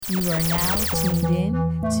You are now tuned in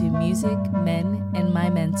to Music, Men, and My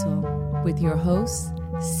Mental with your host,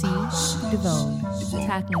 C. Devone,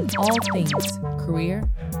 tackling all things career,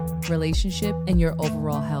 relationship, and your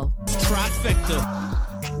overall health. Trifecta.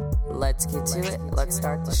 Let's get to it. Let's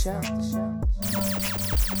start the show.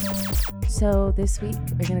 So this week,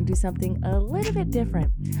 we're going to do something a little bit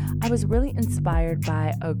different. I was really inspired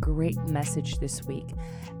by a great message this week,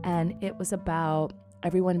 and it was about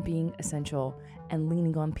everyone being essential and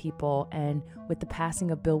leaning on people. And with the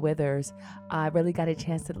passing of Bill Withers, I really got a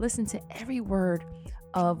chance to listen to every word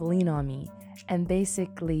of Lean On Me. And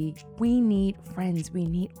basically, we need friends, we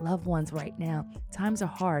need loved ones right now. Times are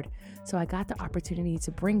hard. So I got the opportunity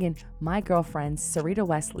to bring in my girlfriends, Sarita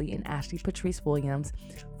Wesley and Ashley Patrice Williams,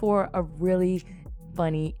 for a really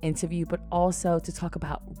funny interview, but also to talk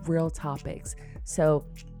about real topics. So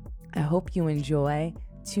I hope you enjoy.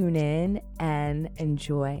 Tune in and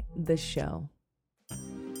enjoy the show.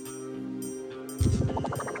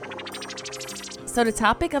 So the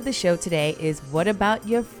topic of the show today is, what about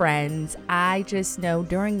your friends? I just know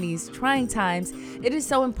during these trying times, it is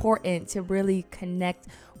so important to really connect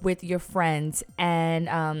with your friends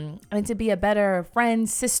and to be a better friend,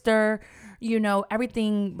 sister,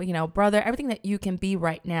 everything, brother, everything that you can be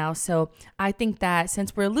right now. So I think that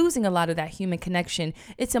since we're losing a lot of that human connection,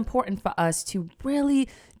 it's important for us to really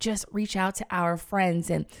just reach out to our friends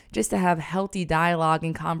and just to have healthy dialogue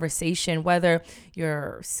and conversation, whether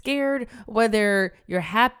you're scared, whether you're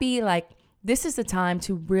happy, this is the time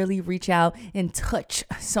to really reach out and touch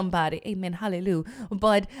somebody. Amen. Hallelujah.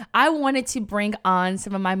 But I wanted to bring on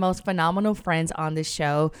some of my most phenomenal friends on the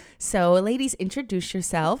show. So ladies, introduce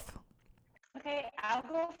yourself. Okay, I'll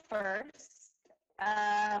go first.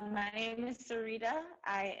 My name is Sarita.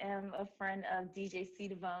 I am a friend of DJ C.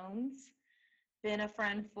 Devone's. Been a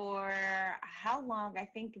friend for how long? I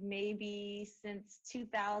think maybe since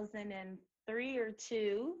 2003 or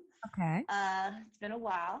 2. Okay. It's been a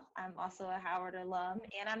while. I'm also a Howard alum,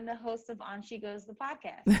 and I'm the host of On She Goes, the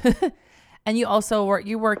podcast. And you also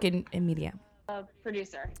work in media.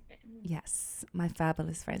 Producer. Yes, my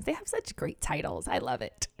fabulous friends. They have such great titles. I love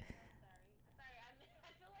it.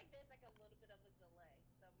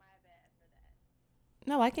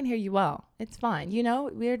 No, I can hear you well. It's fine.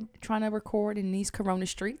 We're trying to record in these Corona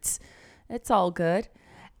streets. It's all good.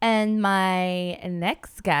 And my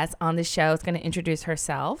next guest on the show is going to introduce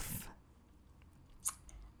herself.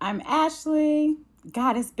 I'm Ashley.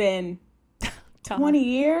 God, it's been 20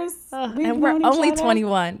 years. And we're only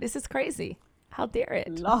 21. This is crazy. How dare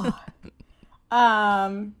it? Lord.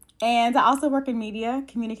 And I also work in media,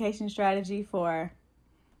 communication strategy for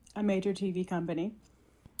a major TV company.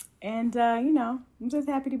 And, I'm just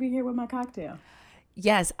happy to be here with my cocktail.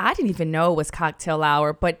 Yes, I didn't even know it was cocktail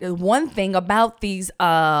hour. But one thing about these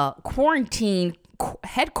quarantine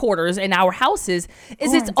headquarters in our houses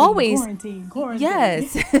is it's always quarantine.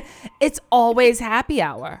 Yes, it's always happy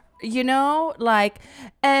hour.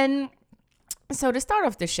 And so to start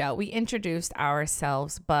off the show, we introduced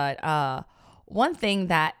ourselves, but one thing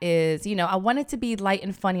that is, I want it to be light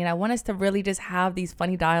and funny, and I want us to really just have these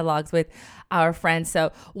funny dialogues with our friends.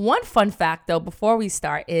 So one fun fact, though, before we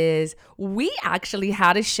start is we actually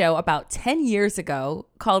had a show about 10 years ago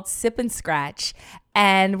called Sip and Scratch,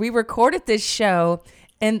 and we recorded this show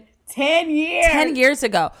in 10 years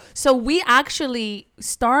ago. So we actually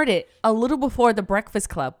started a little before the Breakfast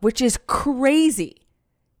Club, which is crazy.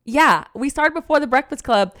 Yeah, we started before the Breakfast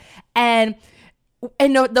Club, and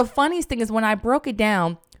the funniest thing is when I broke it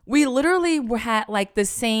down, we literally had the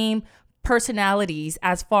same personalities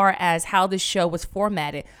as far as how the show was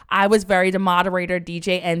formatted. I was very the moderator,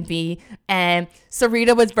 DJ Envy, and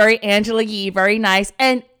Sarita was very Angela Yee, very nice,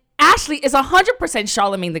 and Ashley is 100%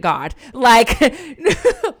 Charlamagne the God,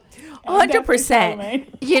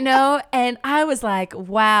 100%, and I was like,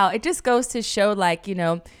 wow, it just goes to show,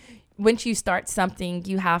 once you start something,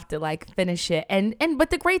 you have to finish it.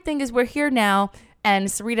 But the great thing is we're here now, and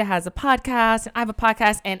Sarita has a podcast, and I have a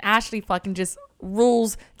podcast, and Ashley fucking just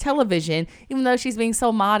rules television, even though she's being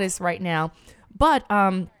so modest right now. But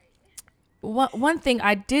one thing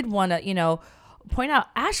I did want to, point out,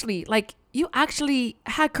 Ashley, you actually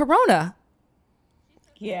had Corona.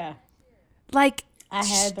 Yeah. I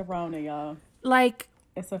had the Rona, y'all.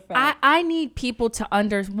 It's a fact. I need people to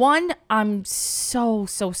one, I'm so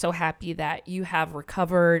happy that you have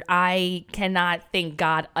recovered. I cannot thank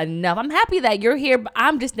God enough. I'm happy that you're here, but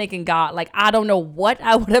I'm just thanking God. I don't know what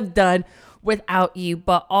I would have done without you,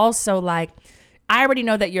 but also I already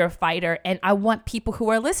know that you're a fighter, and I want people who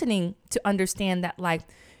are listening to understand that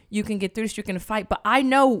you can get through this, you can fight. But I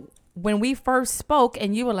know when we first spoke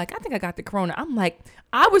and you were like, I think I got the corona. I'm like,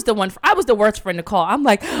 I was the worst friend to call. I'm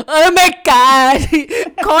like, oh my God,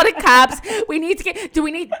 call the cops. We need to get, do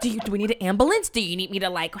we need an ambulance? Do you need me to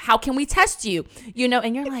like, how can we test you? You know,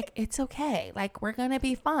 and you're like, it's okay. Like, we're going to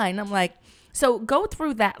be fine. I'm like, so go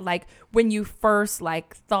through that, like when you first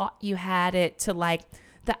like thought you had it to like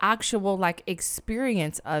the actual like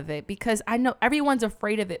experience of it, because I know everyone's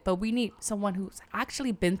afraid of it, but we need someone who's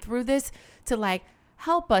actually been through this to like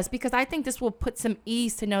help us, because I think this will put some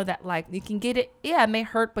ease to know that like you can get it. Yeah, it may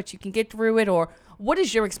hurt, but you can get through it. Or what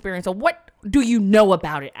is your experience, or what do you know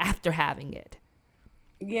about it after having it?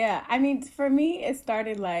 Yeah, I mean, for me, it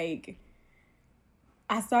started like,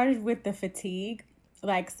 I started with the fatigue.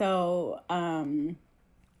 Like, so,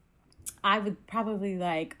 I would probably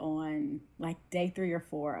like on like day 3 or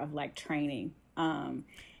 4 of like training.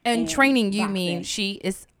 And training, you mean she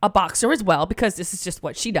is a boxer as well, because this is just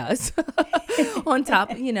what she does. On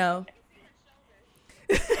top, you know.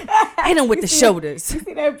 Hit him with the shoulders. You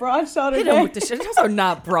see that broad shoulder? Hit him with the shoulders. Those are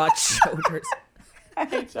not broad shoulders. I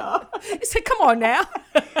hate y'all. You said, come on now.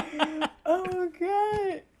 Oh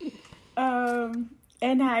God.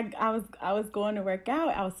 And I was going to work out.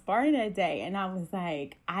 I was sparring that day, and I was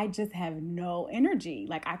like, I just have no energy.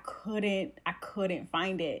 Like I couldn't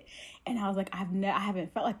find it. And I was like, I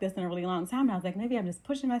haven't felt like this in a really long time. And I was like, maybe I'm just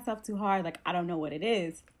pushing myself too hard. Like I don't know what it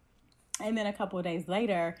is. And then a couple of days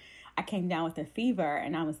later, I came down with a fever,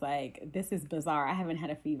 and I was like, this is bizarre. I haven't had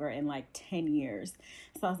a fever in like 10 years.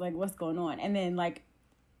 So I was like, what's going on? And then like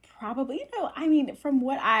probably, you know, I mean, from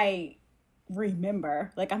what I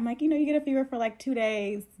remember, like I'm like, you know, you get a fever for like 2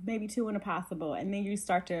 days, maybe 2 when possible, and then you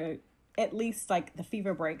start to, at least like the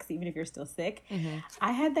fever breaks even if you're still sick.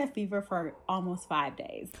 I had that fever for almost 5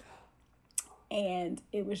 days, and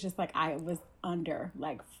it was just like I was under,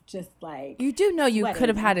 like just like, you do know you could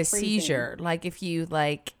have had a freezing. seizure, like if you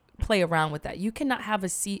like play around with that. You cannot have a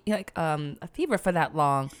fever for that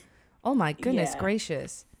long. Oh my goodness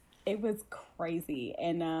gracious. It was crazy.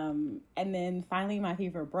 And then finally my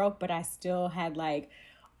fever broke, but I still had like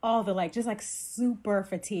all the like just like super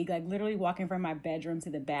fatigue. Like literally walking from my bedroom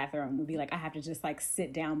to the bathroom would be like I have to just like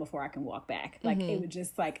sit down before I can walk back. Like it would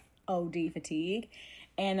just like OD fatigue.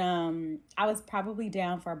 And I was probably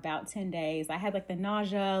down for about 10 days. I had like the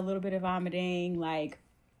nausea, a little bit of vomiting, like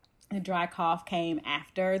the dry cough came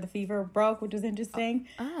after the fever broke, which was interesting.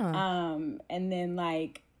 And then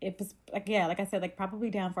like it was like, yeah, like I said, like probably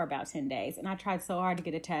down for about 10 days. And I tried so hard to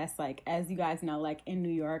get a test. Like, as you guys know, like in New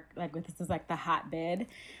York, like this is like the hotbed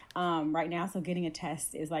right now. So getting a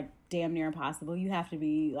test is like damn near impossible. You have to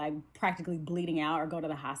be like practically bleeding out or go to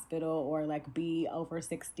the hospital or like be over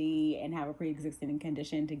 60 and have a pre-existing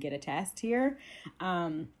condition to get a test here.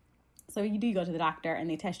 So you go to the doctor and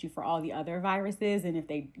they test you for all the other viruses. And if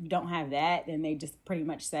you don't have that, then they just pretty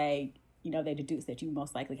much say, you know, they deduce that you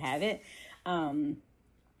most likely have it.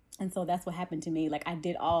 And so that's what happened to me. Like I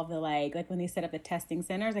did all of the like when they set up the testing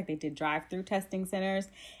centers, like they did drive-through testing centers.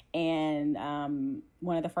 And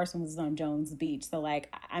one of the first ones was on Jones Beach. So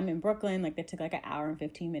like I'm in Brooklyn, like they took like an hour and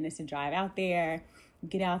 15 minutes to drive out there,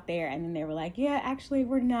 get out there. And then they were like, yeah, actually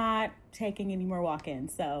we're not taking any more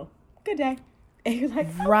walk-ins. So good day. And you're like,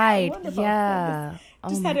 oh, right. wonderful. Yeah.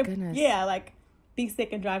 Just oh had my to, goodness. yeah, like be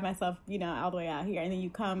sick and drive myself, you know, all the way out here. And then you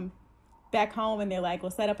come back home and they're like,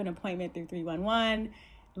 we'll set up an appointment through 311.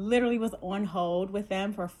 Literally was on hold with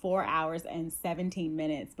them for 4 hours and 17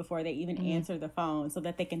 minutes before they even answer the phone so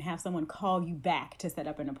that they can have someone call you back to set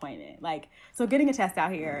up an appointment. Like, so getting a test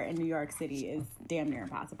out here in New York City is damn near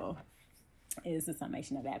impossible. Is the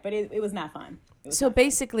summation of that, but it was not fun. So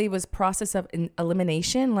basically it was process of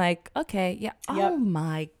elimination. Like, okay, yeah. Yep. Oh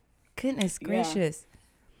my goodness gracious.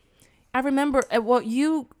 I remember, well,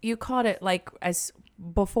 you caught it like as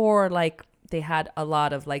before, like they had a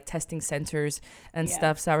lot of like testing centers and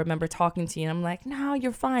stuff. So I remember talking to you and I'm like, no,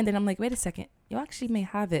 you're fine. Then I'm like, wait a second, you actually may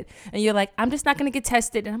have it. And you're like, I'm just not going to get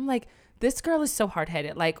tested. And I'm like, this girl is so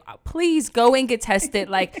hard-headed. Like, please go and get tested.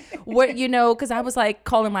 Like, what, you know, because I was like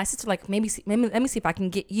calling my sister, like, maybe let me see if I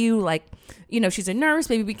can get you, like, you know, she's a nurse.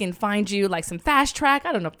 Maybe we can find you like some fast track.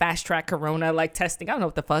 I don't know, fast track corona, like testing. I don't know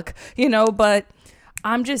what the fuck, you know, but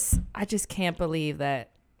I just can't believe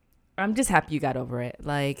that. I'm just happy you got over it.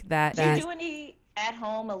 Like that. Do you do any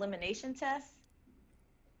at-home elimination tests?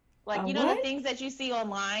 Like, you know, what? the things that you see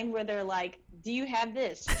online where they're like, do you have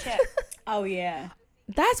this? Check. Oh, yeah.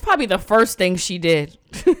 That's probably the first thing she did.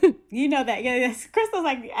 You know that. Yeah, yes. Crystal's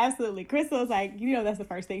like, absolutely. Crystal's like, you know, that's the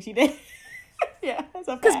first thing she did. Yeah, that's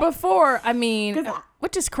a fact. Because before, I mean,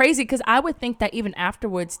 which is crazy because I would think that even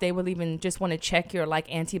afterwards, they would even just want to check your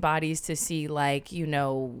like antibodies to see like, you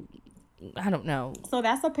know, I don't know. So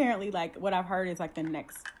that's apparently like what I've heard is like the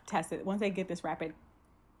next test. Once they get this rapid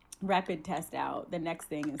test out, the next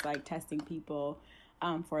thing is like testing people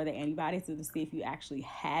for the antibodies to see if you actually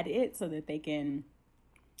had it, so that they can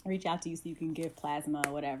reach out to you so you can give plasma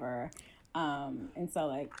or whatever. And so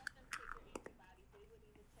like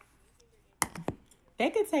they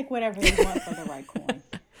could take whatever they want for the right coin.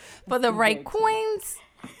 For the right coins?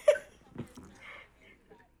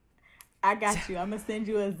 I got you. I'm going to send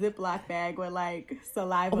you a Ziploc bag with like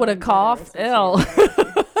saliva. With a cough? Ew.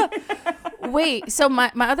 Wait, so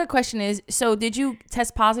my other question is, so did you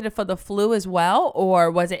test positive for the flu as well? Or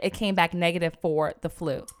was it came back negative for the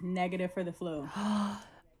flu? Negative for the flu.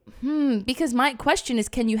 Because my question is,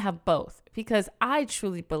 can you have both? Because I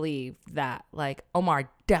truly believe that like Omar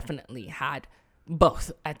definitely had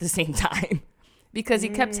both at the same time, because he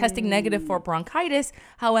kept testing negative for bronchitis.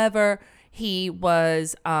 However, he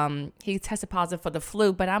tested positive for the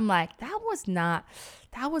flu, but I'm like, that was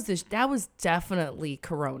definitely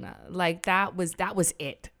corona. Like that was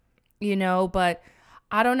it, but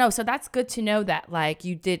I don't know. So that's good to know that like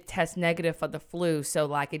you did test negative for the flu. So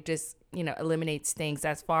like it just, eliminates things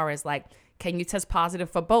as far as like, can you test positive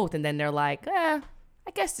for both? And then they're like, I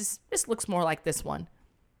guess this looks more like this one,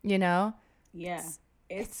 Yeah.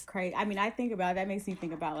 It's crazy. I mean, that makes me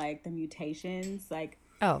think about like the mutations, like,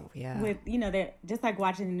 oh yeah, with, they're just like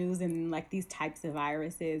watching the news, and like these types of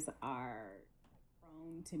viruses are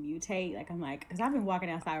prone to mutate. Like I'm like, because I've been walking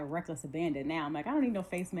outside with reckless abandon now. I'm like, I don't need no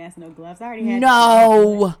face mask, no gloves. I already had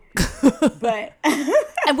no. But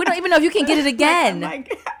and we don't even know if you can get it again.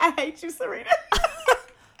 Like, I hate you, Sarita.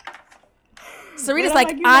 Sarita's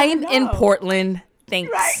like, I'm in Portland.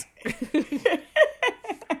 Thanks. Right.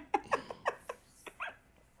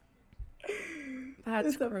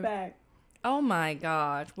 That's a fact. Oh my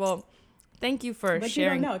gosh. Well, thank you for sharing. But you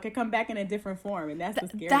don't know. It could come back in a different form, and that's the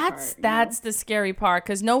scary part. That's the scary part,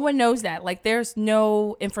 because no one knows that. Like, there's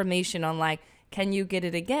no information on like, can you get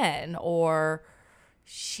it again, or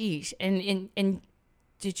sheesh. And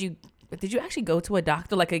did you actually go to a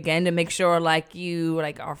doctor like again to make sure like you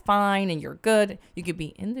like are fine and you're good? You could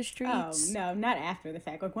be in the streets. Oh no, not after the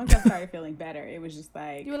fact. Like once I started feeling better, it was just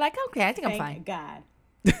like you were like, okay, I think I'm fine. Thank God.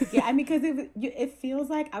 Yeah, I mean, because it feels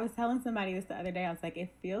like, I was telling somebody this the other day, I was like,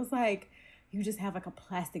 it feels like you just have like a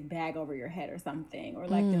plastic bag over your head or something, or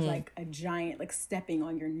like there's like a giant like stepping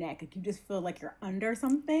on your neck. Like you just feel like you're under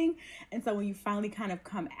something. And so when you finally kind of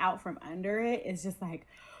come out from under it, it's just like,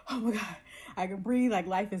 oh my God, I can breathe, like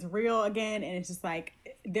life is real again. And it's just like,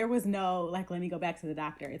 there was no like, let me go back to the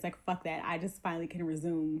doctor. It's like, fuck that, I just finally can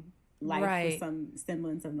resume life with some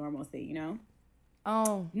semblance of normalcy,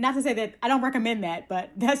 Oh, not to say that I don't recommend that,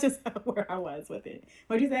 but that's just where I was with it.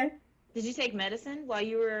 What'd you say? Did you take medicine while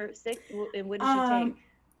you were sick? And what did you take?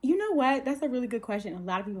 You know what? That's a really good question. A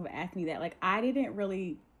lot of people have asked me that. Like, I didn't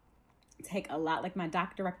really take a lot. Like, my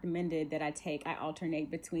doctor recommended that I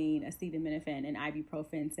alternate between acetaminophen and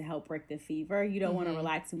ibuprofen to help break the fever. You don't want to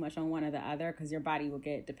rely too much on one or the other, because your body will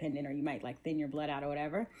get dependent, or you might like thin your blood out or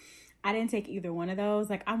whatever. I didn't take either one of those.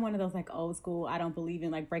 Like, I'm one of those like old school, I don't believe in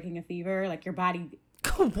like breaking a fever. Like, your body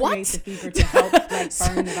creates a fever to help like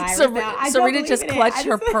burn the virus out. Sarita just clutched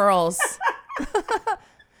her pearls.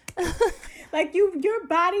 Like your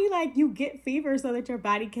body, like you get fever so that your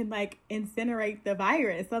body can like incinerate the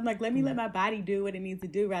virus. So I'm like, let my body do what it needs to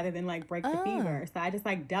do rather than like break the fever. So I just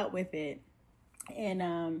like dealt with it.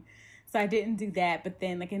 And so I didn't do that. But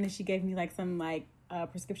then like, and then she gave me like some like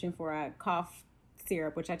prescription for a cough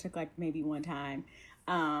syrup, which I took like maybe one time.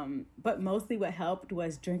 But mostly what helped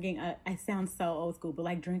was drinking I sound so old school, but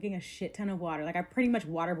like drinking a shit ton of water. Like I pretty much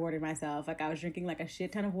waterboarded myself. Like I was drinking like a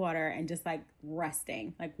shit ton of water and just like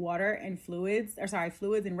resting. Like water and fluids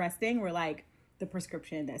and resting were like the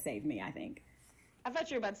prescription that saved me, I think. I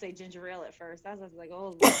thought you were about to say ginger ale at first. I was like,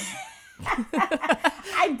 oh.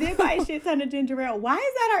 I did buy a shit ton of ginger ale. Why is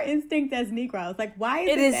that our instinct as Negroes? Like, why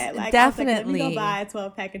is it that? Like, definitely. I was like, let me go buy a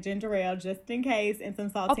 12-pack of ginger ale just in case, and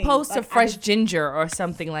some saltine. Opposed to fresh ginger or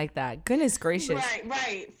something like that. Goodness gracious.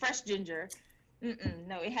 Right. Fresh ginger.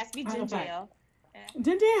 No, it has to be ginger ale.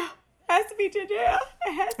 Ginger ale. It has to be ginger ale.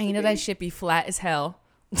 It has to be. That shit be flat as hell.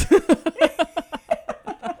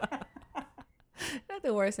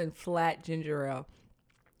 Nothing worse than flat ginger ale.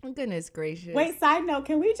 Goodness gracious. Wait, side note,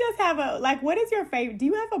 can we just have what is your favorite? Do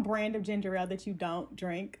you have a brand of ginger ale that you don't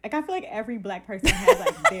drink? Like, I feel like every Black person has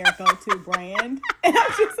like their go-to brand. And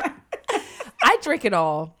I'm just like, I drink it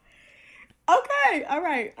all. Okay, all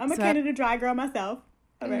right. I'm a Canada Dry girl myself.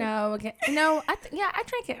 Right. No, okay. No, I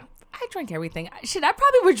drink it. I drink everything. Shit, I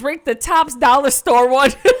probably would drink the Tops Dollar Store one.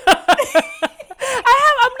 I'm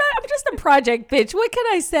just a project bitch. What can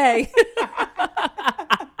I say?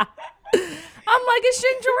 like it's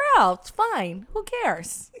ginger ale. It's fine. Who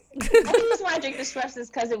cares? The reason why I drink the Schweppes is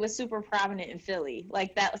because it was super prominent in Philly.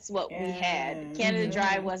 Like, that's what we had. Canada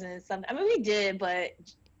Dry wasn't something. I mean, we did, but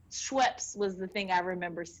Schweppes was the thing I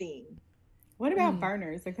remember seeing. What about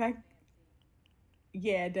Vernors? Okay.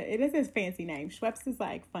 Yeah, it is his fancy name. Schweppes is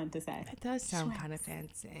like fun to say. It does sound kind of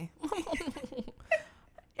fancy.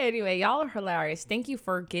 Anyway, y'all are hilarious. Thank you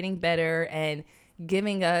for getting better and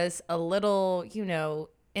giving us a little,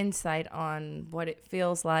 insight on what it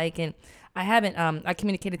feels like. And I haven't, I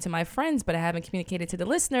communicated to my friends, but I haven't communicated to the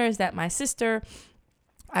listeners that my sister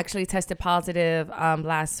actually tested positive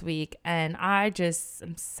last week. And I just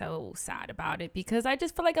am so sad about it because I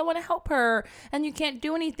just feel like I want to help her. And you can't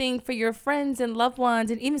do anything for your friends and loved ones.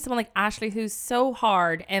 And even someone like Ashley, who's so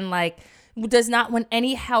hard and like does not want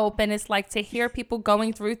any help. And it's like to hear people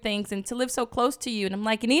going through things and to live so close to you. And I'm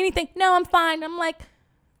like, you need anything? No, I'm fine. I'm like,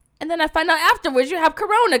 and then I find out afterwards you have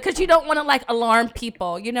corona because you don't want to like alarm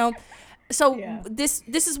people, So this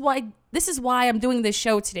is why I'm doing this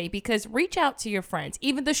show today, because reach out to your friends,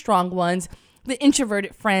 even the strong ones, the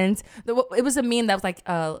introverted friends. It was a meme that was like,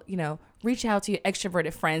 reach out to your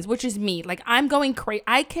extroverted friends, which is me. Like, I'm going crazy.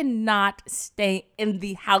 I cannot stay in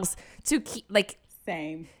the house to keep like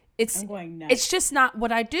same. It's I'm going nuts. It's just not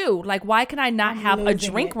what I do. Like, why can I not have a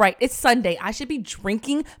drink right? It's Sunday. I should be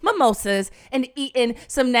drinking mimosas and eating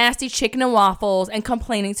some nasty chicken and waffles and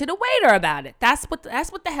complaining to the waiter about it. That's what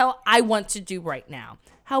the hell I want to do right now.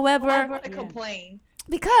 However, I want to complain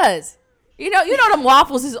because you know them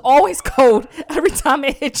waffles is always cold every time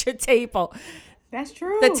it hits your table. That's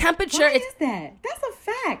true. The temperature is that? That's a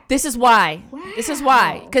fact. This is why. Wow. This is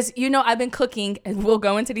why. Because I've been cooking, and we'll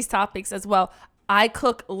go into these topics as well. I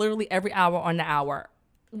cook literally every hour on the hour.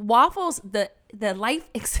 Waffles, the life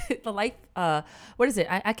what is it?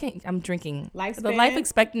 I'm drinking. Lifespan? The life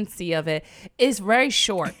expectancy of it is very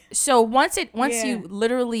short. So once you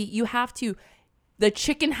literally, you have to, the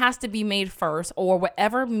chicken has to be made first, or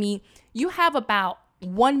whatever meat, you have about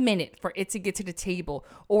 1 minute for it to get to the table,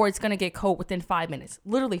 or it's going to get cold within 5 minutes,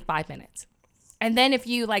 literally 5 minutes. And then if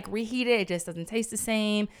you like reheat it, it just doesn't taste the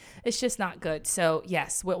same. It's just not good. So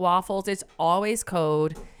yes, with waffles, it's always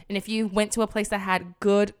cold. And if you went to a place that had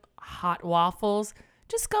good hot waffles,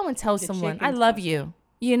 just go and tell someone, I love you.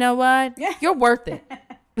 You know what? Yeah. You're worth it.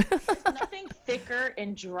 There's nothing thicker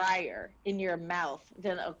and drier in your mouth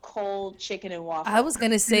than a cold chicken and waffle. I was going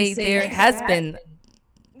to say there has been...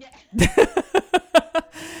 there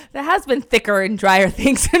has been thicker and drier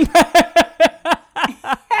things in my...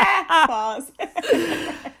 Pause.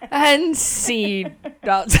 And seed.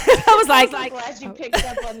 I was like, I'm glad you picked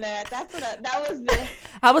up on that. That was the.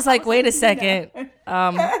 I was like, wait a second. You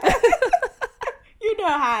know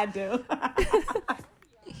how I do.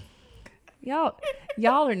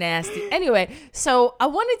 Y'all are nasty. Anyway, so I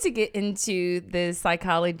wanted to get into the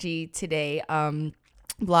Psychology Today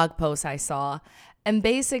blog post I saw, and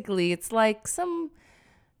basically it's like some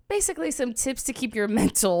tips to keep your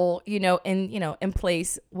mental, in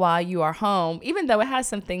place while you are home, even though it has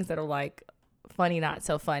some things that are like funny, not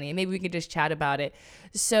so funny. And maybe we could just chat about it.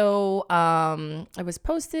 So it was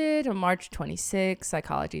posted on March 26th,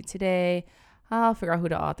 Psychology Today. I'll figure out who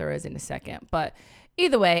the author is in a second. But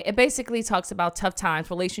either way, it basically talks about tough times,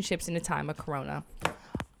 relationships in the time of Corona.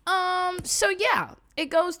 So yeah, it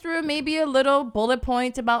goes through maybe a little bullet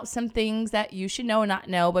point about some things that you should know or not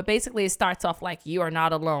know, but basically it starts off like you are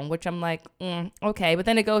not alone, which I'm like, okay. But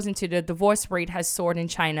then it goes into the divorce rate has soared in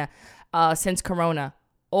China since Corona.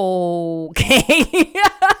 Okay.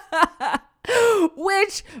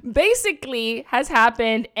 Which basically has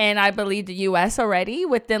happened in, I believe, the U.S. already.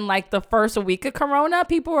 Within like the first week of Corona,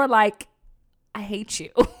 people were like, I hate you.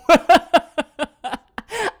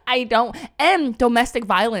 I don't. And domestic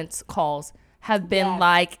violence calls have been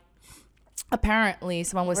like, apparently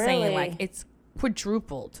someone was saying like it's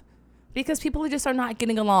quadrupled because people just are not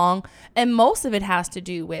getting along. And most of it has to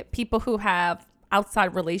do with people who have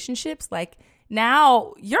outside relationships. Like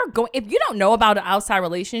now if you don't know about an outside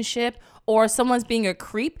relationship or someone's being a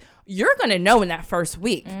creep, you're going to know in that first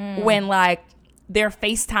week when like they're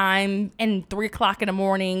FaceTime and 3:00 in the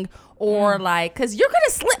morning or like, cause you're going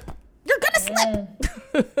to slip. You're going to slip.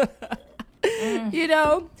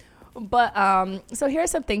 But so here are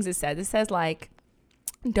some things it says. It says like,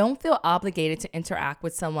 don't feel obligated to interact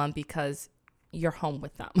with someone because you're home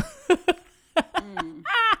with them.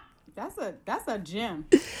 That's a gem.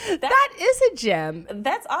 That is a gem.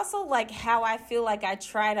 That's also like how I feel like I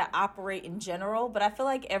try to operate in general, but I feel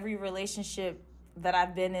like every relationship that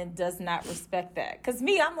I've been in does not respect that. Because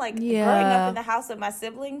me, I'm like growing up in the house with my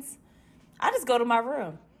siblings, I just go to my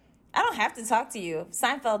room. I don't have to talk to you.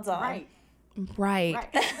 Seinfeld's on. Right. Right.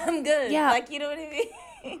 I'm good. Yeah. Like, you know what I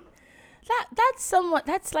mean? That's somewhat,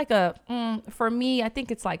 that's like a, for me, I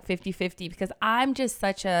think it's like 50-50 because I'm just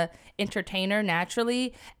such a entertainer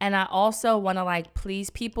naturally. And I also want to like please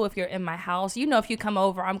people if you're in my house. You know, if you come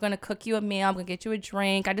over, I'm going to cook you a meal. I'm going to get you a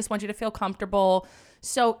drink. I just want you to feel comfortable.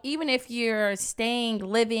 So even if you're staying,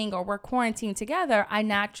 living, or we're quarantined together, I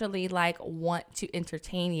naturally like want to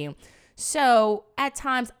entertain you. So at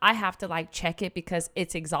times I have to like check it because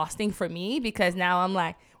it's exhausting for me because now I'm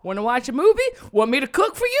like, want to watch a movie? Want me to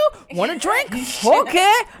cook for you? Want a drink?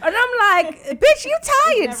 Okay. And I'm like, bitch, you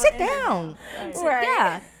tired. Sit down. Right.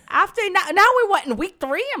 Yeah. After now we're in week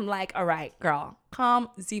 3. I'm like, all right, girl, calm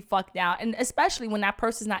the fuck down. And especially when that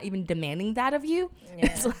person's not even demanding that of you. Yeah.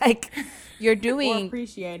 It's like you're doing or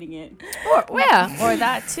appreciating it. Or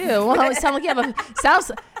that too. Well, it sounds like you have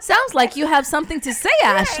sounds like you have something to say,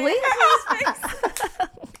 Ashley.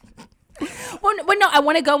 Well, no, I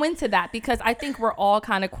want to go into that because I think we're all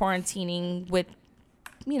kind of quarantining with,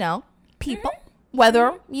 people,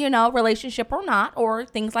 whether, relationship or not, or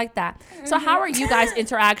things like that. So how are you guys'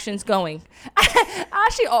 interactions going?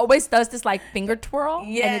 Ashley always does this like finger twirl,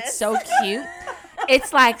 and it's so cute.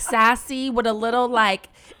 It's like sassy with a little like,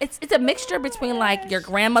 it's a mixture between like your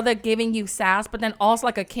grandmother giving you sass, but then also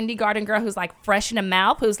like a kindergarten girl who's like fresh in the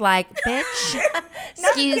mouth, who's like, bitch,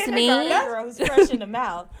 excuse me. Girl who's fresh in the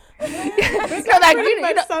mouth.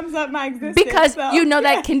 That sums up my existence. Because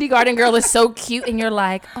that kindergarten girl is so cute, and you're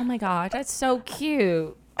like, oh my god, that's so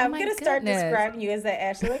cute. I'm gonna start describing you as that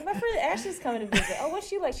Ashley. Like my friend Ashley's coming to visit. Oh, what's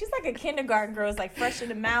she like? She's like a kindergarten girl, is like fresh in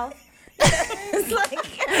the mouth. It's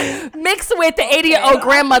like mixed with the 80-year-old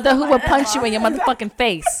grandmother who will punch you in your motherfucking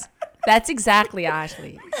face. That's exactly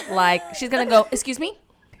Ashley. Like she's gonna go, excuse me.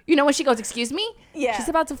 You know when she goes, excuse me? Yeah. She's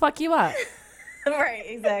about to fuck you up. Right,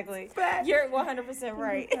 exactly. You're 100%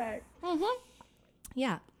 right. Mm-hmm.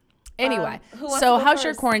 Yeah. Anyway, so how's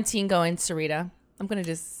your quarantine going, Sarita?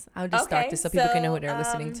 I'll just start this so people can know who they're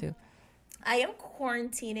listening to. I am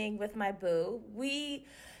quarantining with my boo. We,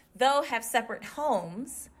 though, have separate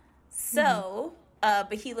homes. So,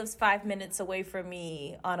 but he lives 5 minutes away from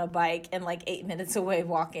me on a bike and like 8 minutes away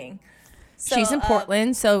walking. So, she's in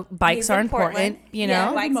Portland, so bikes are important,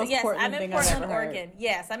 Yeah, bikes, yes, I'm in Portland, Oregon.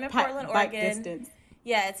 Yes, I'm in Portland, bike Oregon. Distance.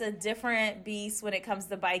 Yeah, it's a different beast when it comes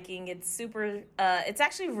to biking. It's super, it's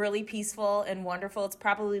actually really peaceful and wonderful. It's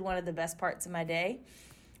probably one of the best parts of my day.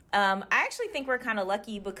 I actually think we're kind of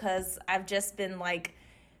lucky because I've just been like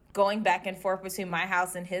going back and forth between my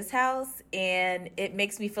house and his house, and it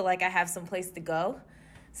makes me feel like I have some place to go.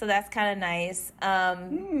 So that's kind of nice.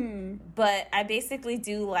 But I basically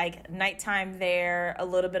do like nighttime there, a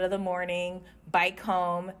little bit of the morning, bike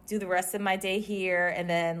home, do the rest of my day here, and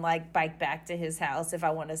then like bike back to his house if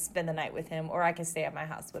I want to spend the night with him, or I can stay at my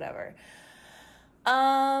house, whatever.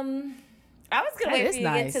 I was going to wait for you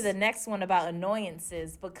to get to the next one about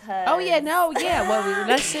annoyances because... Oh, yeah, no, yeah. Well,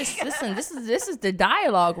 let's just listen. This is the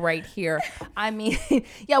dialogue right here. I mean,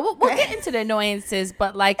 yeah, we'll get into the annoyances,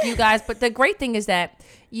 but like you guys, but the great thing is that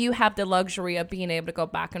you have the luxury of being able to go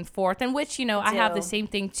back and forth, and which, I have the same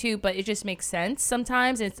thing too, but it just makes sense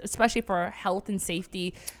sometimes, especially for health and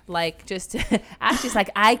safety, like just, Ashley's like,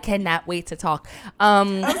 I cannot wait to talk.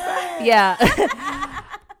 Yeah.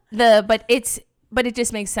 But it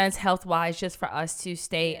just makes sense health-wise just for us to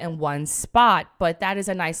stay in one spot. But that is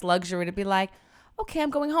a nice luxury to be like, okay, I'm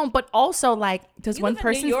going home. But also, like, does one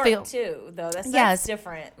person New York feel too, though? That's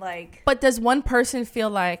different. Like, but does one person feel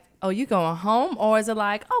like, oh, you going home, or is it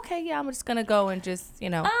like, okay, yeah, I'm just gonna go and just,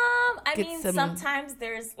 I mean, sometimes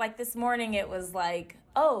there's like this morning. It was like,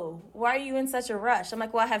 oh, why are you in such a rush? I'm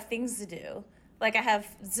like, well, I have things to do. Like, I have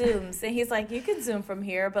Zooms, and he's like, you can Zoom from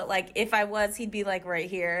here, but like, if I was, he'd be like right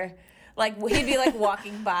here. Like, he'd be, like,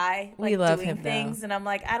 walking by, like, doing things. Though. And I'm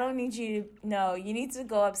like, I don't need you. No, you need to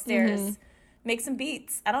go upstairs, make some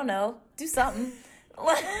beats. I don't know. Do something.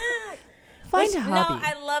 Find a hobby. No,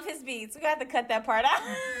 I love his beats. We got to cut that part out.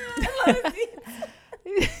 I love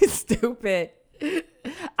his beats. Stupid.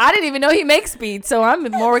 I didn't even know he makes beats, so I'm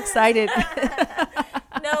more excited.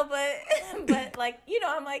 No, but, like,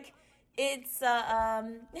 I'm like, it's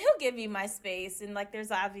he'll give you my space, and like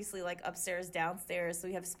there's obviously like upstairs, downstairs, so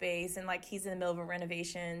we have space, and like he's in the middle of a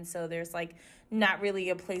renovation, so there's like not really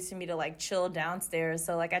a place for me to like chill downstairs,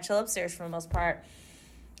 so like I chill upstairs for the most part.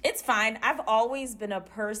 It's fine. I've always been a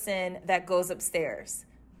person that goes upstairs.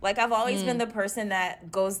 Like I've always been the person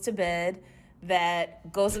that goes to bed,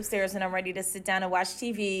 that goes upstairs when I'm ready to sit down and watch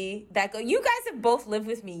TV. You guys have both lived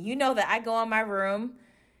with me. You know that I go in my room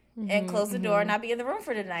and close the door and not be in the room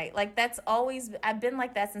for the night. Like I've been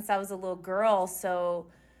like that since I was a little girl. So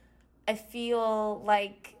I feel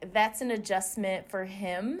like that's an adjustment for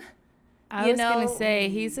him I was gonna say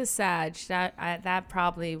he's a Sag. That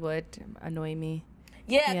probably would annoy me.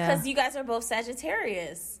 Yeah, because you guys are both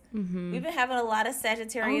Sagittarius. Mm-hmm. We've been having a lot of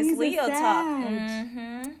Sagittarius Leo talk.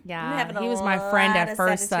 Mm-hmm. Yeah, he was my friend at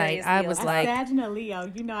first sight. I was like, Sag and a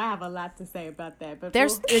Leo. You know, I have a lot to say about that. But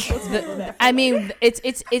it's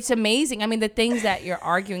amazing. I mean, the things that you're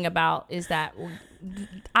arguing about is that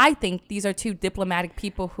I think these are two diplomatic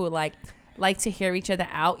people who like to hear each other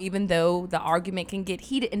out, even though the argument can get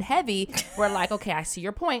heated and heavy. We're like, okay, I see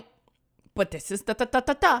your point, but this is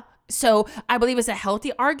da. So I believe it's a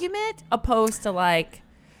healthy argument opposed to like,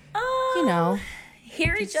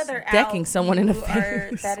 hear each other out. Decking someone in the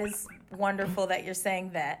face. That is wonderful that you're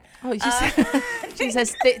saying that. Oh, she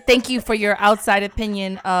says, thank you for your outside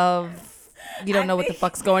opinion of you don't know what the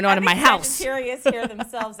fuck's going on in my house. Sagittarius hear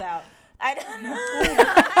themselves out. I don't know.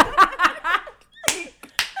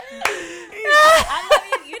 I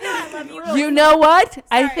love you. You know I love you. You know what?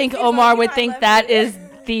 I think Omar would think that is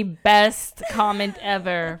the best comment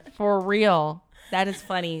ever. For real. That is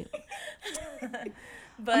funny. But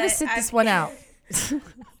I'm gonna sit this one out.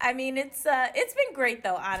 I mean, it's been great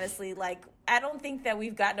though, honestly. Like, I don't think that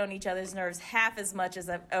we've gotten on each other's nerves half as much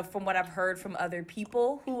as from what I've heard from other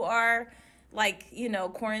people who are like,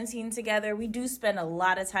 quarantined together. We do spend a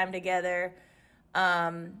lot of time together.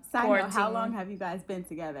 Side note, how long have you guys been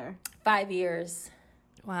together? 5 years.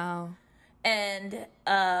 Wow. And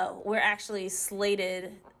we're actually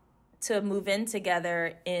slated to move in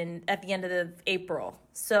together at the end of April.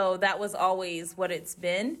 So that was always what it's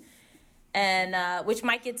been. And which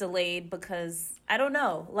might get delayed because I don't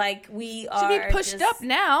know. Like we are should be pushed up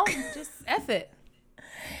now. Just F it.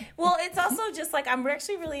 Well, it's also just like I'm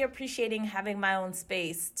actually really appreciating having my own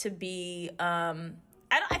space to be. I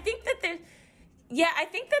think that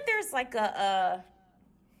there's like a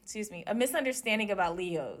misunderstanding about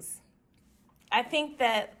Leos. I think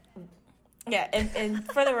that. Yeah, and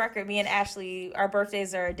for the record, me and Ashley, our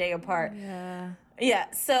birthdays are a day apart.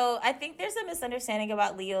 Yeah, so I think there's a misunderstanding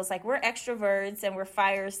about Leos. Like, we're extroverts and we're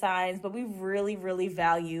fire signs, but we really, really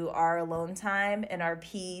value our alone time and our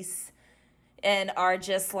peace and our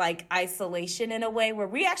just, like, isolation in a way where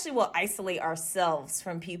we actually will isolate ourselves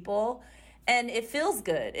from people. And it feels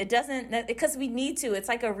good. It doesn't, because we need to. It's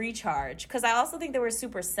like a recharge. Because I also think that we're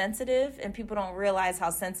super sensitive, and people don't realize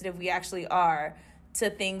how sensitive we actually are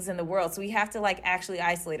to things in the world. So we have to like actually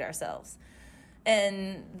isolate ourselves.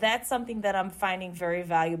 And that's something that I'm finding very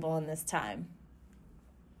valuable in this time.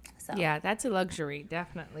 So. Yeah, that's a luxury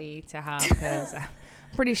definitely to have because I'm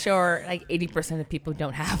pretty sure like 80% of people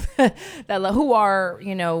don't have that who are,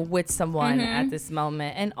 with someone at this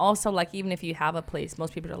moment. And also like even if you have a place,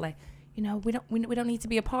 most people are like, we don't need to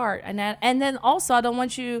be apart. And then also I don't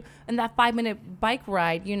want you in that 5-minute bike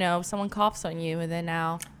ride, someone coughs on you and then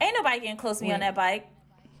now ain't nobody getting close to me on that bike.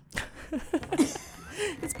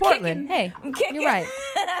 It's Portland. Hey, I'm kicking. You're right.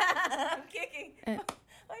 I'm kicking.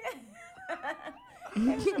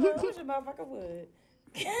 Where's your motherfucking wood?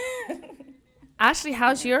 Ashley,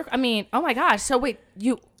 oh my gosh. So wait,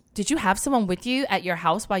 did you have someone with you at your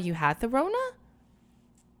house while you had the Rona?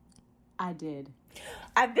 I did.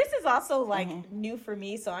 This is also like new for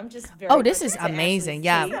me, so I'm just very. Oh, this is amazing!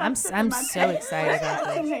 Yeah, I'm so excited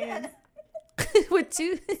about this. With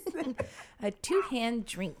a 2-hand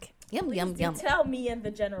drink. Yum yum yum. Tell me and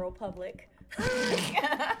the general public.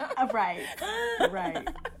 Right.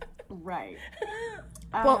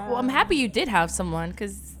 Well, I'm happy you did have someone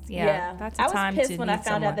because that's a time to I was pissed when I found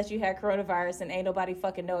someone. out that you had coronavirus and ain't nobody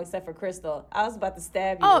fucking know except for Crystal. I was about to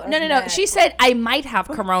stab you. Oh, no. She said I might have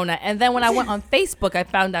corona. And then when I went on Facebook, I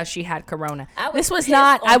found out she had corona. I was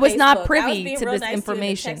not privy to this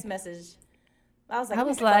information. Text message. I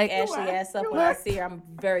was like, Ashley ass up when I see her. I'm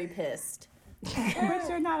very pissed. But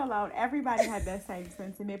you're not alone. Everybody had that same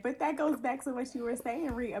sentiment. But that goes back to what you were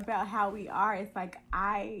saying, Ree, about how we are. It's like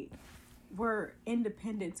we're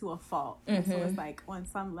independent to a fault. And so it's like on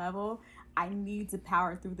some level, I need to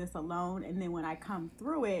power through this alone. And then when I come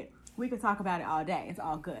through it, we can talk about it all day. It's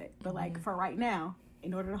all good. But like for right now,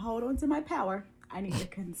 in order to hold on to my power, I need to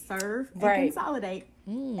conserve and consolidate.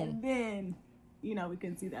 And then, we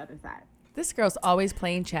can see the other side. This girl's always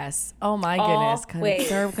playing chess. Oh my goodness.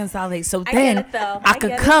 Conserve, consolidate. So I then I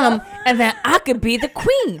could come and then I could be the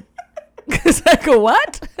queen. It's like,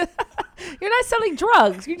 what? You're not selling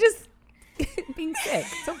drugs. You're just being sick.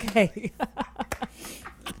 It's okay.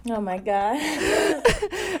 Oh my God.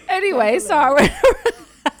 Anyway, sorry.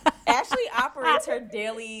 Ashley operates her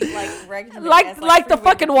daily regimen like the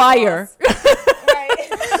fucking Wire. Right.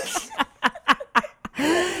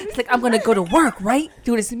 It's like I'm gonna go to work, right?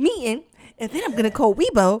 Do this meeting, and then I'm gonna call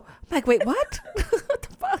Weibo. I'm like, wait, what? What the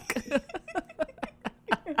fuck?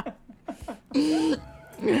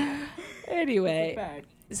 Anyway,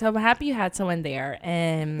 so I'm happy you had someone there,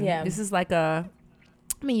 and this is like a.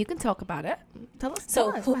 I mean, you can talk about it. Tell us.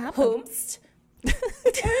 So what happened. Hoomst.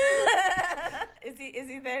 Is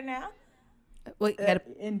he there now? Wait, you gotta.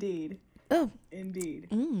 Indeed. Oh, Indeed.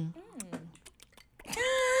 mm.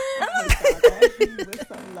 He was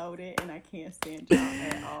so loaded, and I can't stand y'all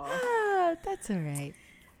at all. That's all right.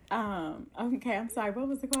 Okay, I'm sorry. What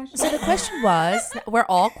was the question? So the question was, we're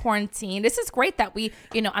all quarantined. This is great that we,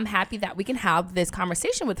 I'm happy that we can have this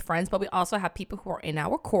conversation with friends, but we also have people who are in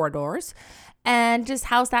our corridors. And just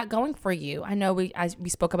how's that going for you? I know we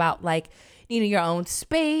spoke about like needing your own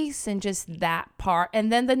space and just that part.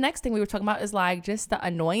 And then the next thing we were talking about is like just the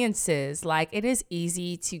annoyances. Like it is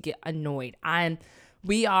easy to get annoyed.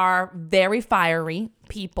 We are very fiery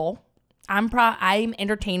people. I'm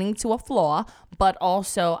entertaining to a flaw, but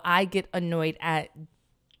also I get annoyed at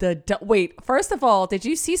wait, first of all, did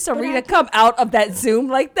you see Sarita come out of that Zoom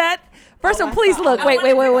like that? First of all, please look. Wait.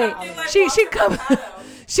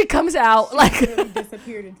 She comes out like really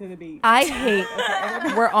disappeared into the beach. I hate.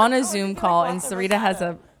 We're on a Zoom call and Sarita has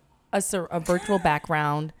a virtual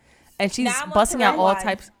background, and she's busting out all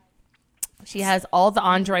types. She has all the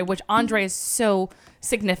Andre, which Andre is so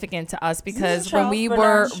significant to us because when we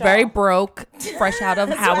were very broke, fresh out of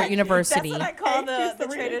Howard University. That's what I call the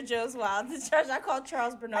Trader Joe's Wild. The church I call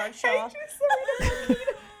Charles Bernard Shaw.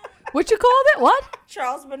 What you called it? What?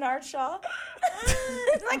 Charles Bernard Shaw.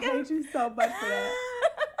 I hate you so much for that.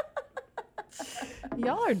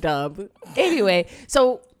 Y'all are dumb. Anyway,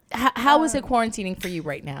 so how is it quarantining for you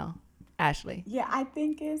right now, Ashley? Yeah, I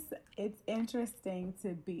think it's interesting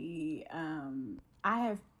to be.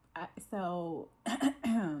 I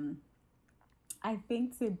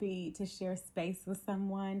think to share space with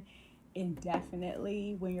someone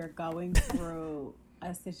indefinitely when you're going through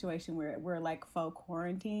a situation where we're like faux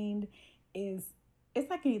quarantined it's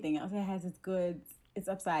like anything else. It has its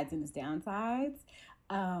upsides and its downsides.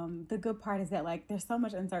 The good part is that like there's so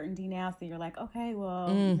much uncertainty now, so you're like, okay,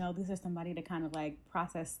 well, these are somebody to kind of like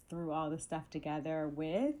process through all this stuff together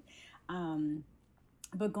with.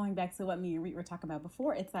 But going back to what me and Reet were talking about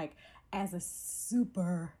before, it's like as a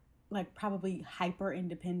super like probably hyper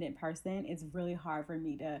independent person, it's really hard for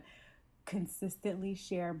me to consistently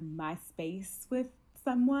share my space with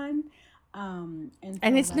someone. And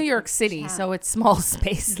it's like, New York City, so it's small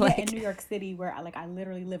space. Yeah, in New York City where I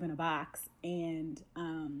literally live in a box, and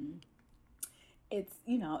it's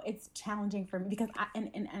it's challenging for me because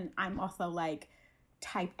I'm also like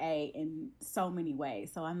type A in so many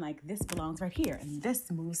ways. So I'm like, this belongs right here, and this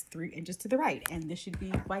moves 3 inches to the right, and this should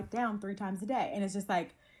be wiped down 3 times a day, and it's just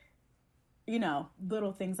like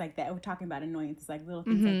little things like that. We're talking about annoyances, like little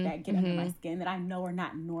things like that get under my skin that I know are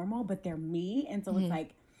not normal, but they're me, and so it's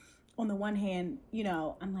like. On the one hand,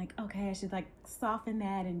 I'm like, okay, I should like soften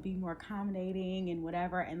that and be more accommodating and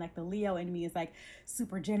whatever. And like the Leo in me is like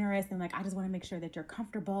super generous and like, I just want to make sure that you're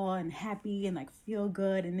comfortable and happy and like feel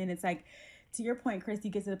good. And then it's like, to your point, Chris, you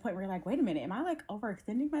get to the point where you're like, wait a minute, am I like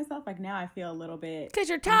overextending myself? Like now I feel a little bit. Because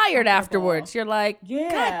you're tired afterwards. You're like,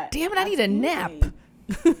 God damn it, I need a nap.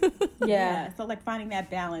 Yeah. So like finding that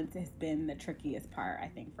balance has been the trickiest part, I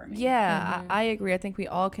think, for me. Yeah, I agree. I think we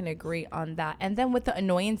all can agree on that. And then with the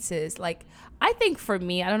annoyances, like I think for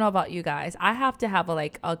me, I don't know about you guys, I have to have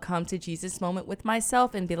a come to Jesus moment with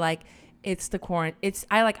myself and be like, it's the quarantine.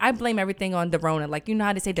 I blame everything on the Rona. Like, you know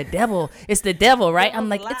how to say the devil. It's the devil, right? I'm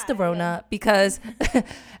like, it's the Rona because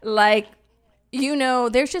like,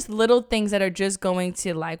 there's just little things that are just going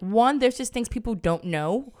to like, one, there's just things people don't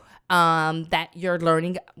know. That you're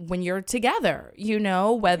learning when you're together,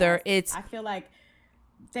 whether it's. I feel like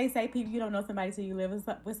they say you don't know somebody until you live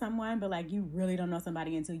with someone, but like you really don't know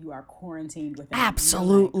somebody until you are quarantined with them.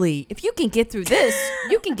 Absolutely. Like, if you can get through this,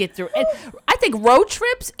 you can get through it. I think road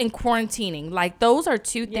trips and quarantining, like those are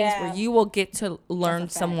two things where you will get to learn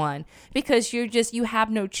someone because you have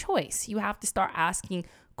no choice. You have to start asking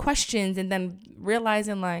questions and then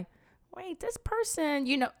realizing like, wait, this person,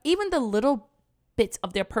 even the little bits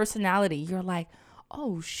of their personality, you're like,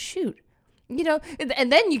 oh shoot,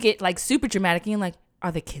 and then you get like super dramatic and you're like,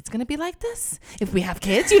 are the kids gonna be like this if we have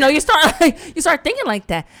kids? You start thinking like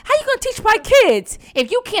that. How you gonna teach my kids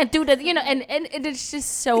if you can't do that? And it's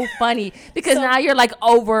just so funny because now you're like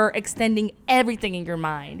overextending everything in your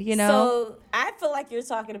mind. So I feel like you're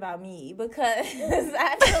talking about me because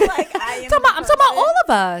I feel like I'm talking about all of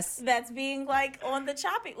us. That's being like on the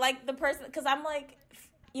chopping, like the person, because I'm like.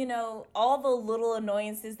 All the little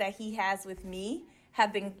annoyances that he has with me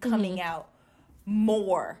have been coming out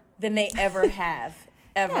more than they ever have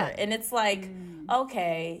ever. Yeah. And it's like,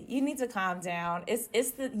 okay, you need to calm down.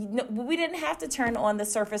 We didn't have to turn on the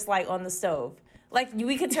surface light on the stove. Like,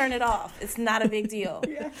 we could turn it off. It's not a big deal.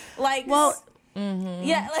 Like, well,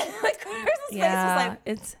 yeah, like Christmas face was like,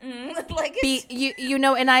 it's like it's, you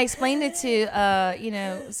know, and I explained it to you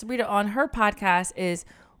know, Sarita on her podcast is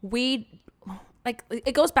like,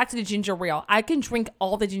 it goes back to the ginger ale. I can drink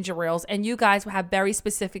all the ginger ales, and you guys will have very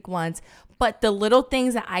specific ones. But the little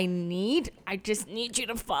things that I just need you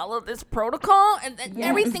to follow this protocol, and then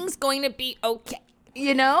everything's going to be okay.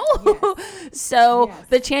 You know? So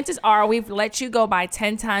the chances are we've let you go by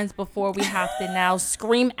 10 times before we have to now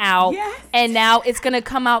scream out. And now it's going to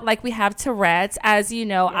come out like we have Tourette's. As you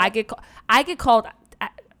know, I get called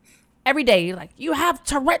every day. You're like, you have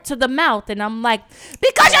Tourette to the mouth. And I'm like,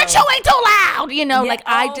 because you're chewing too loud. You know, like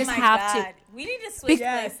I just have to. We need to switch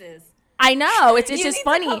places. I know. It's you just need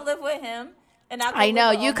funny. To come live with him. And I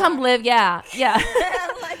know. You come live. Yeah.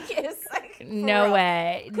 Like, it's like, no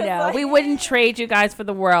way. No, like, we wouldn't trade you guys for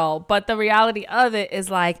the world. But the reality of it is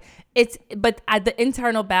like, the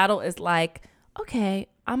internal battle is like, okay,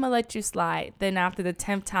 I'm going to let you slide. Then after the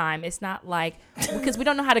 10th time, it's not like, because we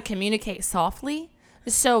don't know how to communicate softly.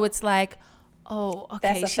 So it's like, oh,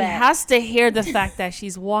 okay, she has to hear the fact that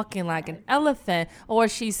she's walking like an elephant or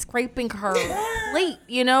she's scraping her plate,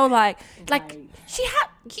 you know, like she had.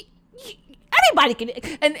 Anybody can,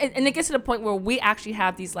 and it gets to the point where we actually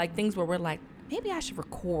have these like things where we're like, maybe I should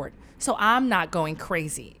record so I'm not going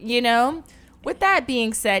crazy, you know. With that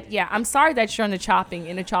being said, yeah, I'm sorry that you're in the chopping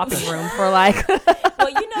room for like. Well,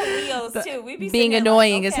 you know Leos too. We be being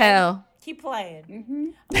annoying as hell. Keep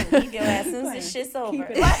playing. I'm gonna leave your ass as soon as this shit's over.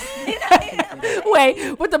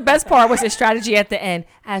 Wait, what the best part was the strategy at the end.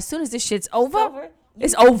 As soon as this shit's over,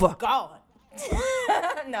 it's over. Gone.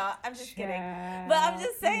 No, I'm just kidding. But I'm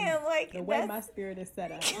just saying, like, the way my spirit is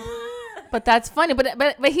set up. But that's funny.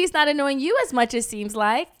 But he's not annoying you as much, it seems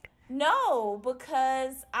like. No,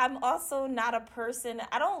 because I'm also not a person.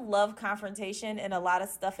 I don't love confrontation, and a lot of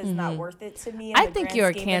stuff is not worth it to me. I think you're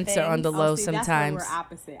a Cancer on the low sometimes. That's we're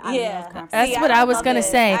opposite. That's what I was gonna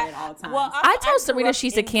say. Well, I told Sarita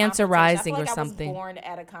she's a Cancer rising or I something. was born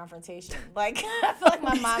at a confrontation. Like, I feel like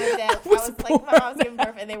my mom and dad. My mom was giving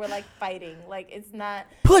birth, and they were like fighting. Like, it's not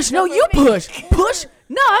push. No, you push.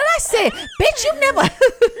 No, and I said, bitch, you never.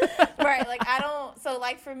 Right, like I don't. So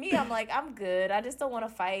like for me, I'm like I'm good. I just don't want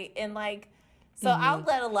to fight, and like so I'll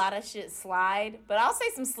let a lot of shit slide, but I'll say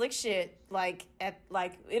some slick shit. Like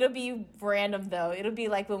it'll be random though. It'll be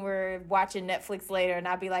like when we're watching Netflix later, and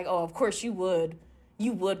I'll be like, oh, of course you would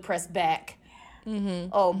press back.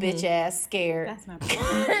 Oh, bitch ass scared. That's my point.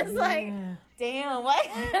 It's like, damn, why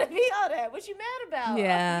gotta be all that? What you mad about?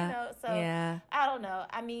 Yeah. You know, so I don't know.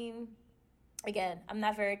 I mean, again, I'm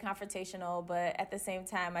not very confrontational, but at the same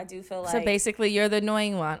time, I do feel like. So basically, you're the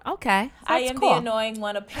annoying one. Okay. I am the annoying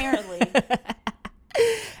one, apparently.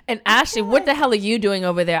 And Ashley, what the hell are you doing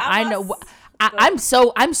over there? I'm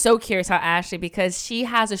so curious how Ashley, because she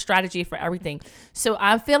has a strategy for everything. So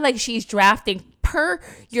I feel like she's drafting per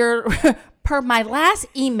my last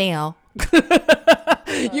email.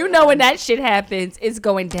 You know when that shit happens, it's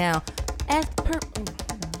going down. As per.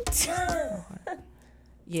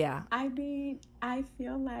 Yeah. I mean, I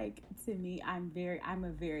feel like to me, I'm a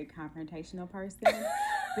very confrontational person,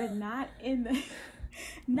 but not in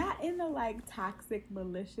the like toxic,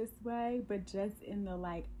 malicious way, but just in the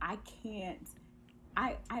like I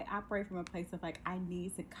operate from a place of like I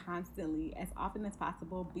need to constantly, as often as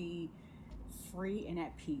possible, be free and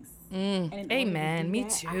at peace. And amen. Me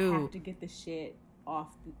that, too. I have to get the shit off.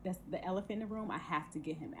 That's the elephant in the room. I have to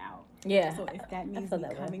get him out. Yeah. So if that means me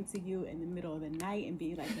coming to you in the middle of the night and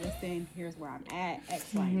being like, listen, here's where I'm at,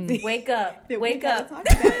 X, Y, and Z. Wake up. Wake up. Talk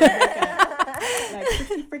about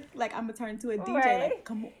it. Like I'm gonna turn into a DJ. Right. Like,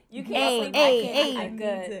 come on. You can't. I'm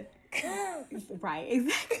good. Right.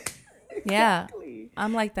 Exactly. Yeah. Exactly.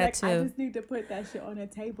 I'm like that too. I just need to put that shit on the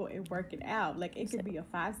table and work it out. Like it could be a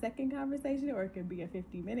 5-second conversation or it could be a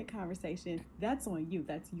 50-minute conversation. That's on you.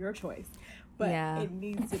 That's your choice. But it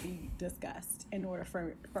needs to be discussed in order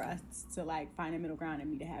for us to like find a middle ground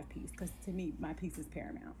and me to have peace. Because to me, my peace is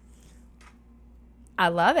paramount. I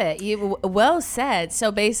love it. You well said.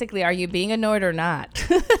 So basically, are you being annoyed or not?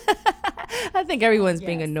 I think everyone's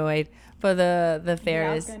being annoyed for the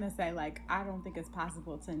fairness. I was gonna say like I don't think it's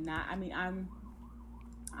possible to not. I mean, I'm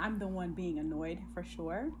the one being annoyed for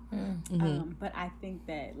sure. But I think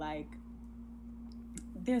that like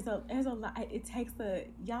there's a lot. It takes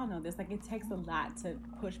y'all know this. Like it takes a lot to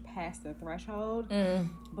push past the threshold.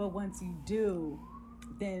 But once you do,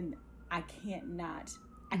 then I can't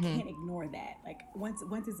ignore that. Like once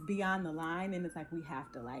it's beyond the line, and it's like we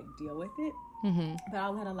have to like deal with it. But I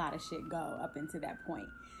let a lot of shit go up into that point.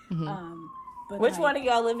 But Which one of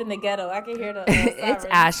y'all live in the ghetto? I can hear the It's sirens.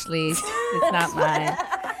 Ashley's. It's not mine.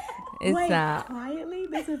 It's Wait, not. quietly,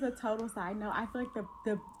 this is a total side note. I feel like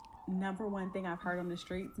the number one thing I've heard on the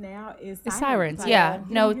streets now is It's sirens. sirens. Yeah.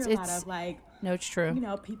 You No, hear a lot it's of like, no, it's true.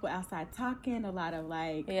 people outside talking, a lot of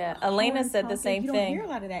like. Yeah, Elena horns said the honking. same You thing. don't hear a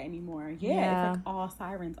lot of that anymore. Yeah. It's like all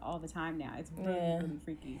sirens all the time now. It's really, really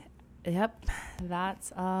freaky. Yep, that's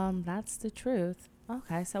the truth.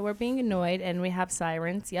 Okay, so we're being annoyed and we have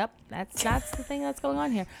sirens. Yep, that's the thing that's going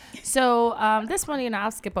on here. So this one,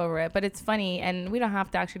 I'll skip over it, but it's funny, and we don't have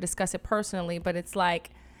to actually discuss it personally. But it's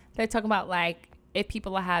like they're talking about like if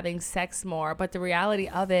people are having sex more, but the reality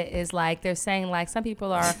of it is like they're saying like some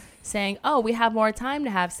people are saying, oh, we have more time to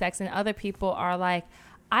have sex, and other people are like,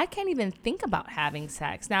 I can't even think about having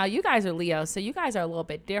sex. Now you guys are Leo, so you guys are a little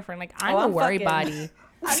bit different. Like I'm a I'm worry fucking- body.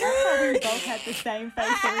 I love how we both had the same face.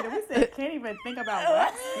 Sarita. We said, can't even think about what.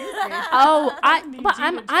 Excuse me. Oh, need but you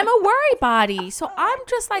I'm to I'm a worry body, so I'm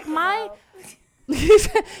just like my.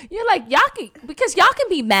 You're like because y'all can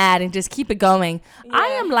be mad and just keep it going. I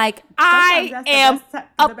am like I Sometimes am. that's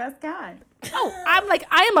the best kind. I'm like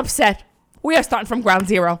I am upset. We are starting from ground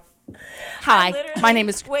zero. Hi, literally- my name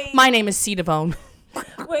is wait. C. Devone.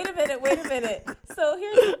 Wait a minute. So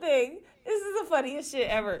here's the thing. This is the funniest shit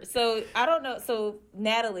ever. So I don't know. So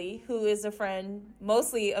Natalie, who is a friend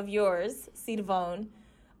mostly of yours, C. Devone,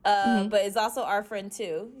 but is also our friend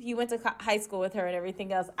too. You went to high school with her and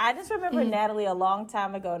everything else. I just remember Natalie a long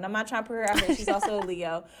time ago, and I'm not trying to put her out here. She's also a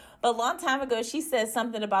Leo. But a long time ago, she said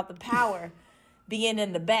something about the power being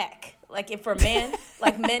in the back. Like if for men,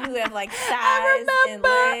 like men who have like thighs and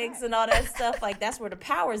legs and all that stuff, like that's where the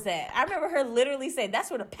power's at. I remember her literally saying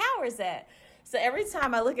that's where the power's at. So every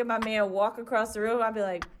time I look at my man walk across the room, I'll be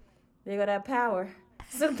like, there go that power.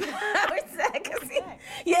 So the power's at.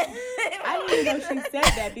 Yeah. I didn't even know she said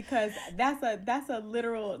that because that's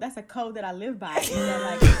a code that I live by. Is that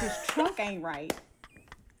like if his trunk ain't right,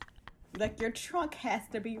 like your trunk has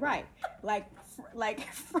to be right. Like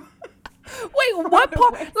Wait, what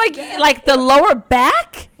part? Like the lower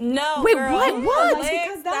back? No, Wait, girl. what? What? Like, Legs,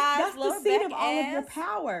 because that's thighs, the lower seat back, of all of your ass.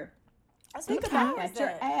 power. That's where Think the about power's that. Your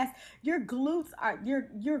at. ass, your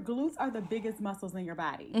glutes are the biggest muscles in your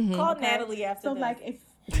body. Call Natalie after So this. like if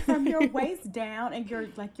from your waist down and your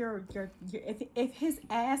if his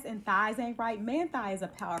ass and thighs ain't right, man thigh is a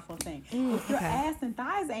powerful thing. If your ass and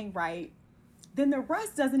thighs ain't right, then the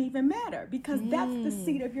rest doesn't even matter because that's the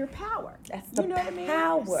seat of your power. That's the you know what I mean?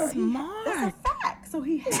 power. That's a fact. So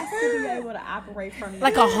he has to be able to operate from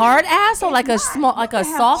Like a hard ass or like a small, like a have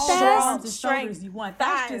soft all the ass? arms and Strength, shoulders you want.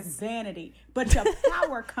 That's thighs. just vanity. But your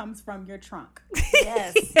power comes from your trunk.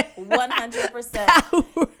 Yes,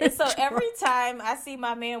 100%. And so every time I see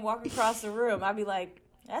my man walk across the room, I'll be like,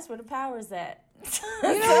 that's where the power's at. You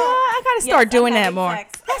know what? I gotta start doing that having more.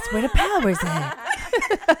 sex. That's where the power's at.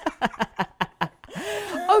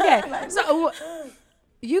 Okay, so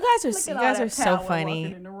you guys are so funny.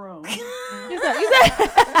 In the room. Look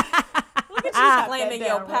at you claiming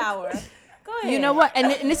your down, right? power. Go ahead. You know what?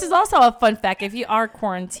 And this is also a fun fact. If you are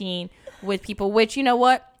quarantined with people, which you know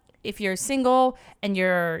what? If you're single and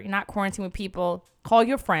you're not quarantined with people, call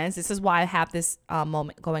your friends. This is why I have this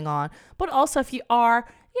moment going on. But also, if you are,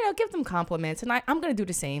 give them compliments. And I'm gonna do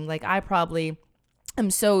the same. Like I'm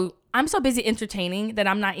so busy entertaining that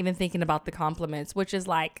I'm not even thinking about the compliments, which is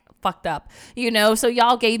like fucked up, So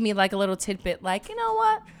y'all gave me like a little tidbit, like, you know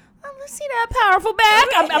what? Let's see that powerful back.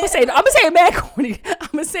 I'm gonna say it mad corny. I'm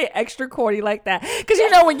gonna say it extra corny like that, because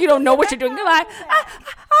when you don't know what you're doing, you're like,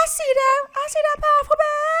 I see that powerful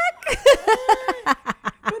back.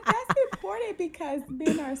 But that's important because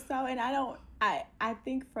men are so, and I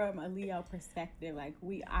think from a Leo perspective, like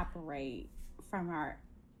we operate from our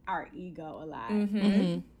ego a lot.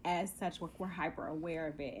 As such, we're hyper aware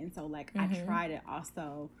of it, and so like I try to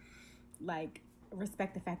also like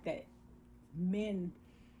respect the fact that men,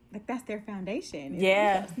 like that's their foundation.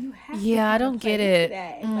 Yeah. So you have Yeah, I don't get it.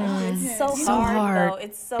 It's so So hard, hard. though.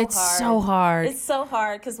 It's so hard. It's so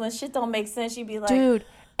hard because when shit don't make sense, you be like, Dude.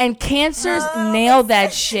 And cancers nail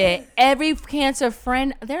that shit. Every cancer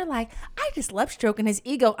friend, they're like, I just love stroking his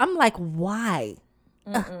ego. I'm like, why?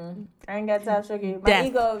 I ain't got time to show you. My Death.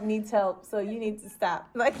 ego needs help, so you need to stop.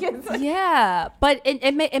 Like it's Yeah, but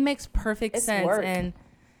it makes perfect It's sense, work. and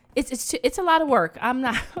it's a lot of work. I'm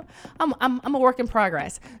a work in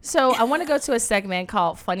progress. So I want to go to a segment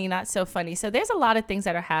called Funny Not So Funny. So there's a lot of things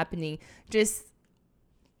that are happening just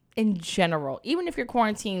in general, even if you're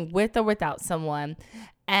quarantined with or without someone.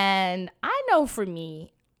 And I know for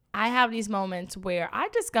me, I have these moments where I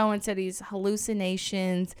just go into these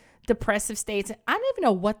hallucinations, depressive states. And I don't even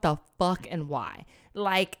know what the fuck and why.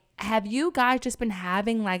 Like, have you guys just been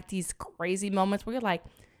having like these crazy moments where you're like,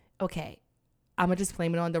 okay, I'm gonna just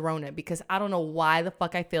blame it on the Rona because I don't know why the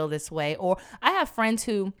fuck I feel this way. Or I have friends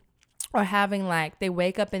who are having like, they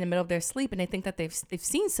wake up in the middle of their sleep and they think that they've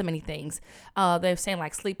seen so many things. They're saying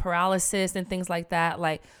like sleep paralysis and things like that.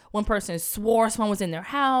 Like one person swore someone was in their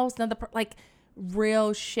house. Another like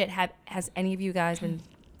real shit. Has any of you guys been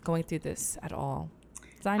going through this at all?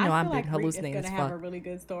 Because I know I'm being hallucinating as fuck. Gonna have a really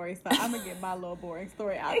good story, so I'm gonna get my little boring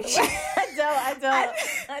story out of the way. I don't.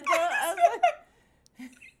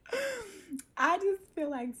 I just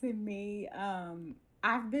feel like, to me,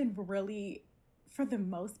 I've been really, for the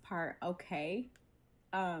most part, okay.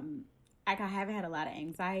 Like I haven't had a lot of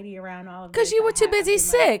anxiety around all of this. Because you were too busy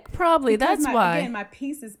sick, like, probably. That's why. Again, my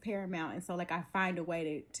peace is paramount, and so like I find a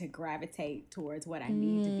way to gravitate towards what I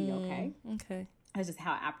need to be okay. Okay. That's just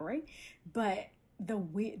how I operate. But the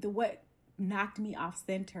what knocked me off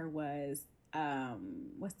center was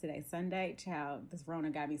what's today? Sunday? Child, this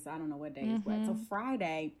Rona got me, so I don't know what day is what. So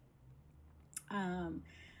Friday,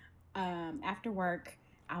 after work,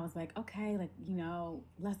 I was like, okay, like, you know,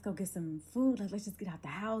 let's go get some food. Like, let's just get out the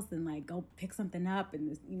house and like go pick something up,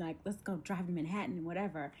 and you know, like let's go drive to Manhattan and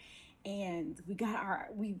whatever. And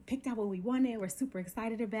we picked out what we wanted. We're super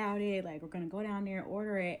excited about it. Like, we're gonna go down there and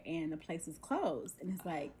order it, and the place is closed. And it's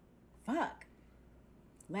like, fuck.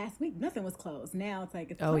 Last week nothing was closed. Now it's like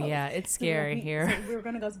it's closed. Yeah, it's scary here. So we were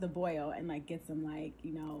gonna go to the Boyle and like get some, like,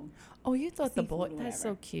 you know. Oh, you thought the Boyle? That's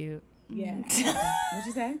so cute. Yeah. What'd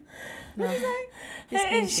you say? No. What'd you say? Just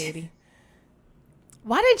being shady.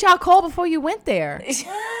 Why didn't y'all call before you went there?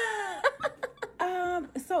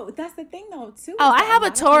 So that's the thing though too. Oh, I have a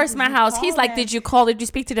tourist in my house. He's like, "Did you call? Did you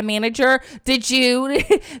speak to the manager? Did you?"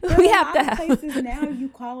 We have to. Places now you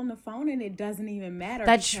call on the phone and it doesn't even matter.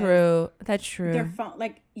 That's true. That's true. Their phone,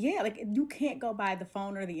 like, yeah, like you can't go by the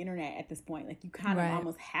phone or the internet at this point. Like, you kind of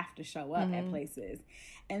almost have to show up at places.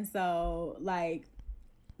 And so, like,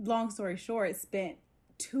 long story short, spent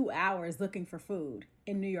 2 hours looking for food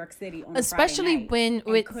in New York City on especially Friday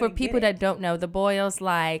when for people that don't know, the Boyle's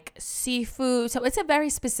like seafood, so it's a very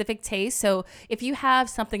specific taste. So if you have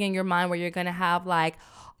something in your mind where you're gonna have like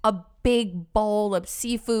a big bowl of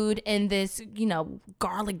seafood and this, you know,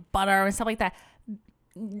 garlic butter and stuff like that,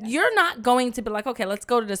 you're not going to be like, okay, let's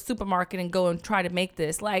go to the supermarket and go and try to make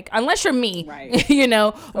this, like, unless you're me, right? You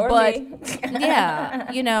know, or but me.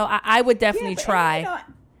 Yeah, you know, I would definitely try. You know,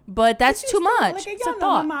 but that's too much. Like, y'all know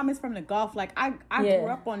my mom is from the Gulf. Like, I grew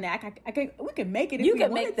up on that. We can make it if you we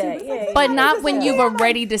can wanted make that, to. yeah. But not when you've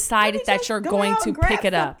already decided that you're going to pick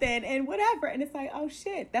it up. And whatever. And it's like, oh,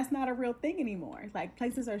 shit, that's not a real thing anymore. Like,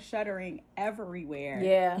 places are shuttering everywhere.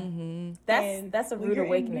 Yeah. That's a rude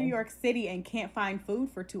awakening. In New York City and can't find food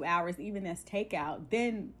for 2 hours, even as takeout,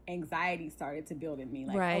 then anxiety started to build in me.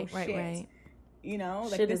 Like, right. You know,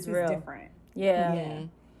 like, this is real. Different. Yeah.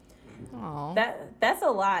 Aww. That's a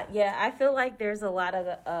lot. Yeah, I feel like there's a lot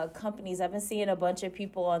of companies. I've been seeing a bunch of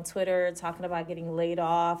people on Twitter talking about getting laid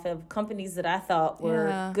off of companies that I thought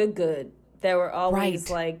were good. There were always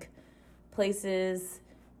like places,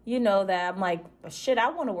 you know, that I'm like, shit, I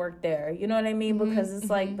want to work there. You know what I mean? Because it's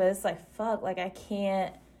like, but it's like, fuck, like I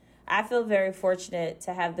can't. I feel very fortunate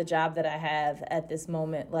to have the job that I have at this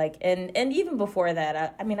moment. Like, and even before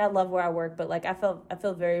that, I mean, I love where I work, but like I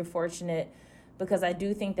feel very fortunate. Because I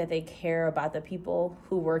do think that they care about the people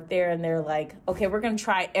who work there, and they're like, okay, we're going to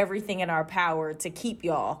try everything in our power to keep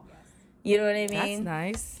y'all. You know what I mean?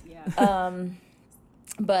 That's nice. Yeah.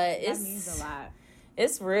 But that means a lot.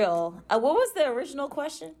 It's real. What was the original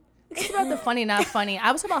question? It's about the funny, not funny.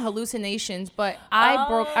 I was talking about hallucinations, but I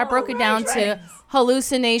broke it down to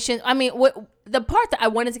hallucinations. I mean, the part that I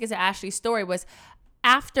wanted to get to Ashley's story was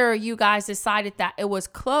after you guys decided that it was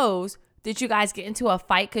closed. Did you guys get into a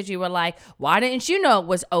fight because you were like, why didn't you know it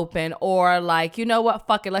was open? Or like, you know what,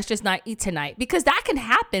 fuck it, let's just not eat tonight. Because that can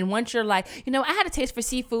happen once you're like, you know, I had a taste for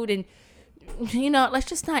seafood and, you know, let's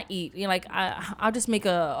just not eat. You know, like, I'll just make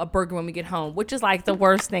a burger when we get home, which is like the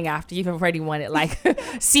worst thing after you've already wanted, like,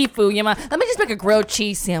 seafood. You know, let me just make a grilled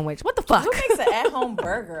cheese sandwich. What the fuck? Who makes an at-home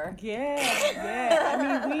burger?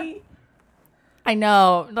 Yeah. I mean, I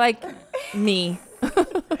know, like, me.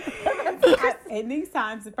 And these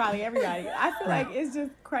times, it's probably everybody. I feel like it's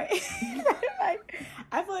just crazy. Like,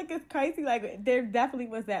 I feel like it's crazy. Like, there definitely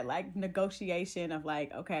was that like negotiation of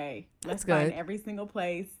like, okay, let's find every single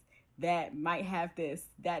place that might have this,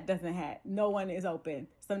 that doesn't have. No one is open.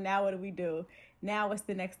 So now what do we do? Now what's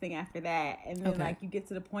the next thing after that? And then like you get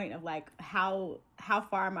to the point of like, how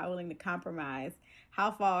far am I willing to compromise?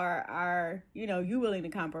 How far are you willing to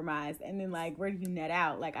compromise? And then like, where do you net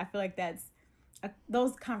out? Like, I feel like that's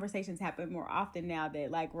those conversations happen more often now that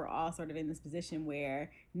like we're all sort of in this position where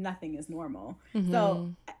nothing is normal.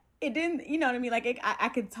 So it didn't, you know what I mean? Like I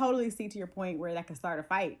could totally see to your point where that could start a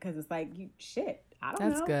fight because it's like, I don't know.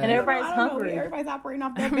 That's good. And everybody's hungry. Everybody's operating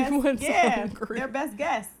off their best. Hungry. Their best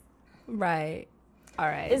guess. Right. All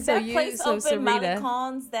right. Is that place open,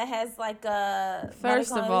 Malecons, that has like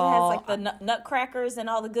First of all, has like the nutcrackers and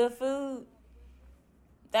all the good food?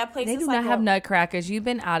 That place they is do like not have nutcrackers. You've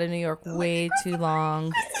been out of New York way too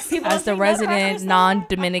long. People As the eat resident nutcrackers now?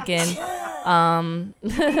 non-Dominican,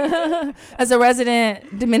 as a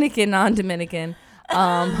resident Dominican non-Dominican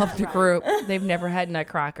of the group, they've never had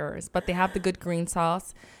nutcrackers, but they have the good green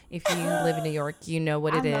sauce. If you live in New York, you know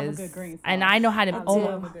what it I love is. a good green sauce. And I know how to.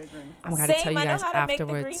 love a good green I'm gonna tell Same, you I know guys how to make the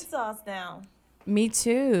green afterwards. sauce now. Me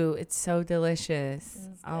too. It's so delicious.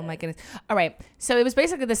 Oh my goodness. All right. So it was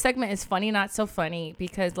basically, the segment is funny, not so funny,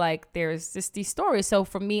 because like there's just these stories. So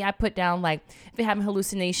for me, I put down like if you're having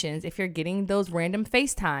hallucinations, if you're getting those random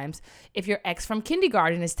FaceTimes, if your ex from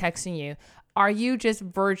kindergarten is texting you, are you just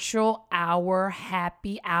virtual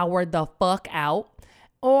happy hour the fuck out?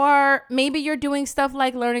 Or maybe you're doing stuff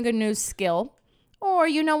like learning a new skill, or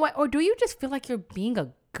you know what? Or do you just feel like you're being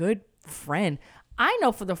a good friend? I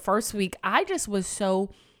know for the first week, I just was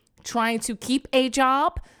so trying to keep a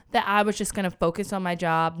job that I was just going to focus on my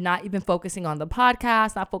job, not even focusing on the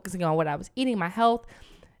podcast, not focusing on what I was eating, my health.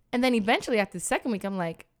 And then eventually after the second week, I'm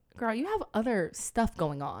like, girl, you have other stuff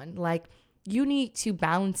going on. Like, you need to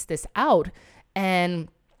balance this out. And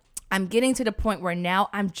I'm getting to the point where now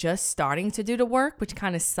I'm just starting to do the work, which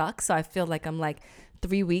kind of sucks. So I feel like I'm like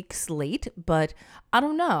 3 weeks late, but I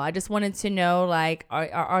don't know. I just wanted to know, like,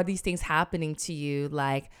 are these things happening to you?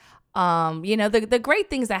 Like, you know, the great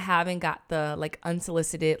things, I haven't got the like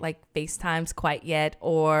unsolicited like FaceTimes quite yet,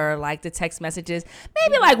 or like the text messages,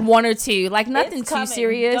 maybe like one or two, like nothing It's too coming.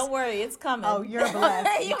 serious. Don't worry, it's coming. Oh, you're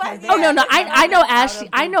blessed. You might be Oh no, happy. I know Ashley.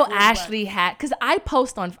 out of I know the blue Ashley had, because I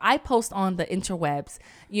post on the interwebs,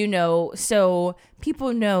 you know, so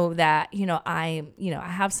people know that, you know, I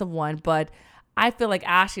have someone. But I feel like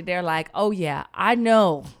Ashley, they're like, oh yeah, I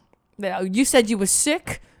know that you said you were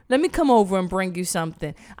sick. Let me come over and bring you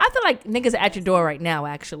something. I feel like niggas are at your door right now,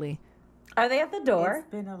 actually. Are they at the door? It's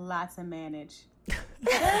been a lot to manage.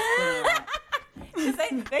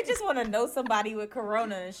 They just want to know somebody with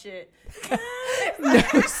corona and shit. No,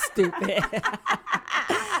 stupid.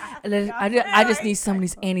 I just need some of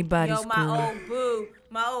these antibodies. Yo,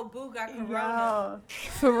 my old boo got corona. Yo,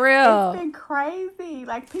 For real. it's been crazy.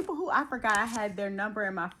 Like people who I forgot I had their number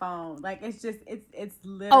in my phone. Like it's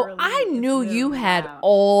literally. Oh, I knew you literally had wild.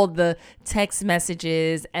 all the text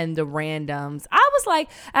messages and the randoms. I was like,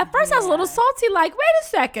 at first I was a little salty, like, wait a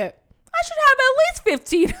second. I should have at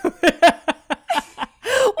least 15.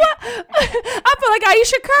 What? I feel like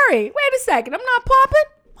Aisha Curry. Wait a second. I'm not popping.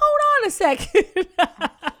 Hold on a second.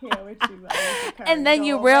 Yeah, with you, And then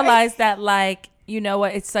you realize that, like, you know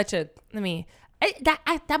what? It's such a,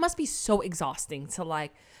 that must be so exhausting to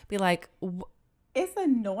like, be like, it's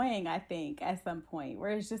annoying, I think, at some point where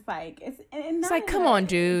it's just like it's like, come on,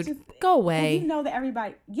 dude, go away. You know that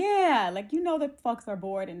everybody, like you know that folks are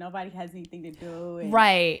bored and nobody has anything to do, and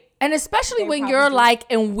Right. And especially They when probably you're just- like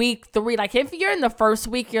in week 3, like if you're in the first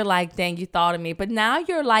week, you're like, dang, you thought of me. But now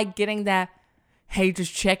you're like getting that, hey,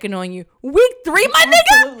 just checking on you. Week 3, my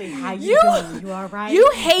nigga. Absolutely. How you doing? You all right?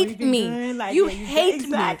 You hate breathing me. good? Like, You yeah, hate me.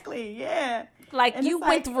 exactly. Yeah. Like And you it's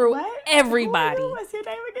went like, through what? everybody. What's your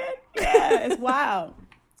name again? Yeah, it's wild.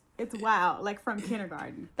 It's wild. Like from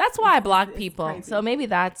kindergarten. That's why I block it's people. crazy. So maybe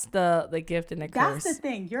that's the gift and the curse. That's the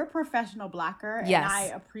thing. You're a professional blocker, Yes. and I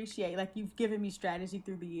appreciate. Like you've given me strategy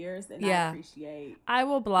through the years, and Yeah. I appreciate. I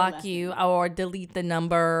will block lesson. you or delete the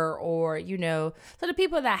number, or, you know, so the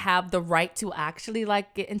people that have the right to actually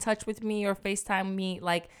like get in touch with me or FaceTime me,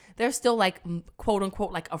 like they're still like quote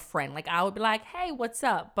unquote like a friend. Like I would be like, hey, what's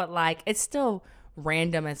up? But like it's still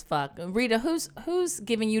random as fuck. Rita, who's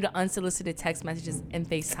giving you the unsolicited text messages and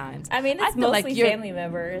FaceTimes? I mean, it's feel like mostly you're- family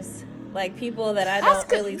members, like people that I That's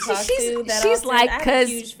don't really good. talk to. That She's often. like, I have 'cause-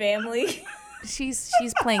 a huge family. She's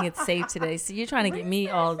playing it safe today. So you're trying to get me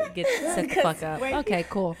all get set the fuck up. Wait. Okay,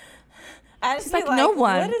 cool. I just She's be like, no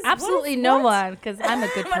one, what is- absolutely what is- no what? one, because I'm a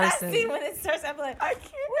good When person. I see when it starts, I'm like, I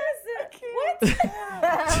can't. what is it? What?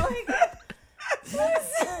 I'm like, what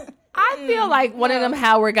is it? I feel like one of them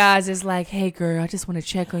Howard guys is like, hey, girl, I just want to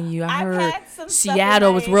check on you. I I've heard had some stuff Seattle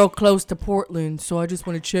in was my- real close to Portland, so I just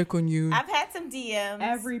want to check on you. I've had some DMs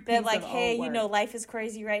Every that piece like, of hey, old you know, work. life is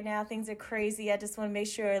crazy right now. Things are crazy. I just want to make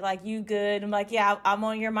sure like you good. I'm like, yeah, I'm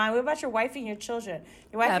on your mind. What about your wife and your children?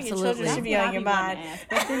 Your wife and your Absolutely. children should be That's what on I your be wanting mind. to ask.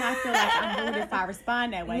 But then I feel like I'm rude if I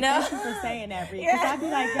respond that way. No. Thank you for saying that, Bree. Because I'd be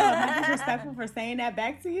like, yo, am I disrespectful for saying that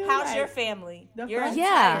back to you? How's Like, your family? the Your fuck? entire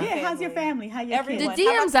Yeah. Yeah, how's your family? How your Everyone. The kids?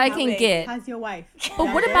 How DMs about I you, can baby? get. How's your wife?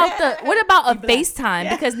 But what about a FaceTime?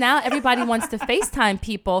 Because now everybody wants to FaceTime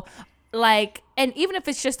people. Like, and even if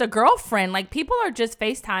it's just a girlfriend, like people are just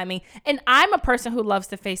FaceTiming. And I'm a person who loves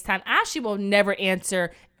to FaceTime. Ashley will never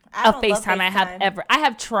answer I a don't love FaceTime I have FaceTime. ever. I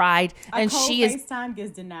have tried, A and cold she is. FaceTime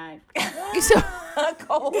gets denied. So, A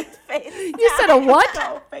cold face. you said a what?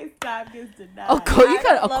 Cold FaceTime gets denied. A cold? You I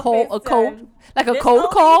got a love cold? A cold? FaceTime. Like a There's cold only-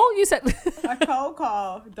 call? You said. A cold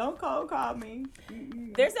call. Don't cold call me.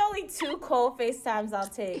 There's only 2 cold FaceTimes I'll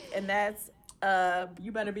take, and that's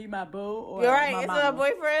You better be my boo or you're right. my It's mama. my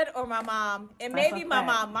boyfriend or my mom, and That's maybe a my fact.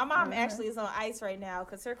 mom. My mom actually is on ice right now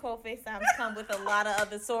because her cold FaceTimes come with a lot of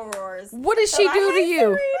other sorors. What does she So do to hey,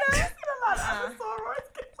 you? Serena.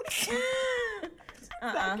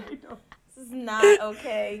 This is not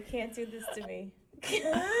okay. You can't do this to me.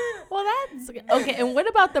 Well, that's okay. And what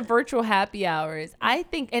about the virtual happy hours? I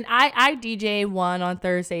think, and I DJ one on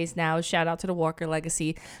Thursdays now. Shout out to the Walker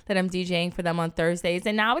Legacy that I'm DJing for them on Thursdays.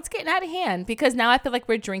 And now it's getting out of hand because now I feel like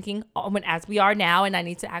we're drinking as we are now, and I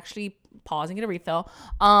need to actually pause and get a refill.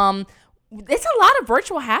 It's a lot of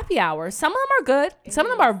virtual happy hours. Some of them are good. Some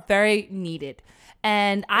of them are very needed.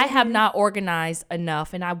 And I have not organized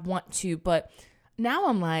enough, and I want to, but now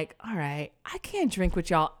I'm like, all right, I can't drink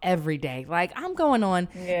with y'all every day. Like, I'm going on.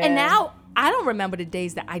 And now I don't remember the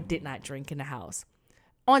days that I did not drink in the house.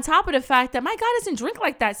 On top of the fact that my guy doesn't drink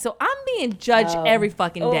like that. So I'm being judged every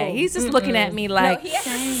fucking day. He's just looking at me No, like, he has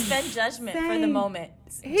to suspend judgment for the Same. moment.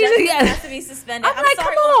 He's- Judgment yeah. has to be suspended. I'm like,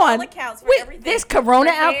 sorry, come all on. accounts for Wait, everything. there's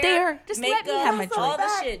Corona The out hair, there. Just let me have my makeup, all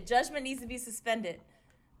drink. the shit. Judgment needs to be suspended.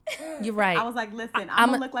 You're right. I was like, listen, I'm I'm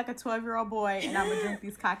gonna look like a 12-year-old boy and I'm gonna drink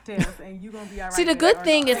these cocktails and you gonna be all right. See, the with good it or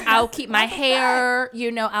thing not. is I'll keep my hair,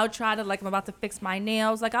 I'll try to, like, I'm about to fix my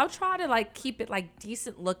nails. Like, I'll try to, like, keep it, like,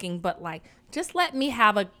 decent looking, but, like, just let me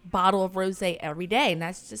have a bottle of rosé every day, and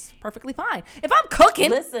that's just perfectly fine. If I'm cooking,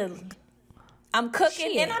 Listen, I'm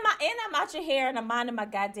cooking Shit. and I'm out your hair and I'm minding my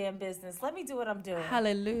goddamn business. Let me do what I'm doing.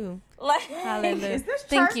 hallelujah. Like, Hallelujah. Is this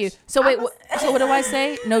Thank church? you. So wait, so what do I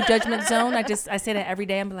say? No judgment zone. I say that every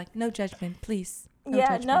day. I'm like, no judgment, please. No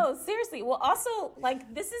yeah, judgment. no, seriously. Well, also,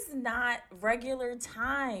 like, this is not regular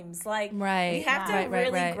times. Like, Right, we have to right,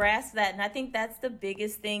 really grasp that, and I think that's the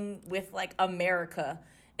biggest thing with like America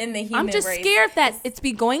in the human I'm just race. scared that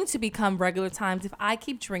going to become regular times if I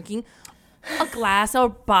keep drinking a glass or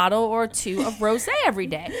bottle or 2 of rosé every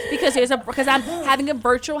day because I'm having a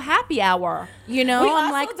virtual happy hour. We I'm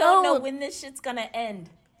also like, don't know when this shit's gonna end.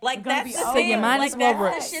 Like, gonna that's be the over. thing. You might Like, as well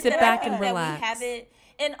that's the shit sit that back I think and that relax. we have it,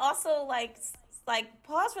 and also like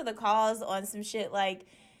pause for the cause on some shit. Like,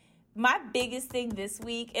 my biggest thing this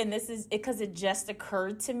week, and this is because it just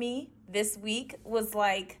occurred to me this week, was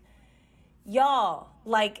like, y'all,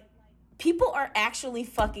 like, people are actually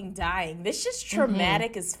fucking dying. This shit's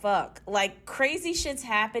traumatic as fuck. Like, crazy shit's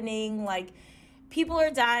happening. Like, people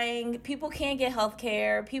are dying. People can't get health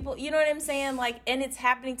care. People, you know what I'm saying? Like, and it's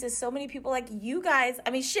happening to so many people. Like, you guys, I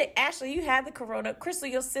mean, shit, Ashley, you had the corona. Crystal,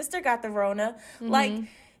 your sister got the Rona. Like,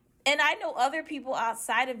 and I know other people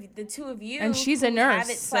outside of the two of you. And she's a who have nurse,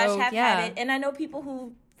 it / so, have yeah. had it. And I know people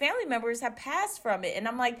who, family members have passed from it. And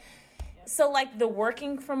I'm like, so, like, the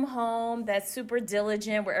working from home, that's super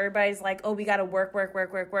diligent, where everybody's like, oh, we got to work.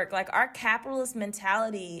 Like, our capitalist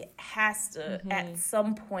mentality has to, at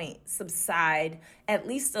some point, subside at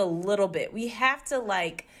least a little bit. We have to,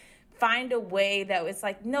 like, find a way that it's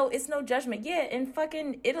like, no, it's no judgment. Yeah, in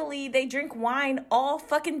fucking Italy, they drink wine all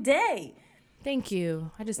fucking day. Thank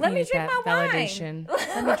you. I just Let me needed drink that my validation. wine.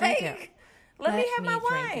 Let me drink it. Like, let me have my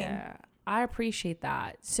drink wine. it. I appreciate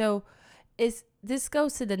that. So this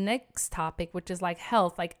goes to the next topic, which is like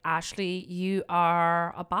health. Like, Ashley, you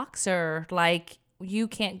are a boxer. Like, you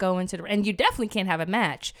can't go into and you definitely can't have a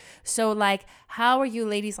match. So, like, how are you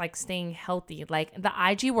ladies, like, staying healthy? Like, the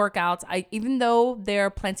IG workouts, even though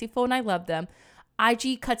they're plentiful and I love them,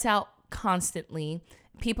 IG cuts out constantly.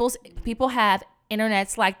 People have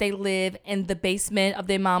internets like they live in the basement of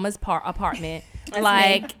their mama's apartment.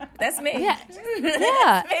 That's me.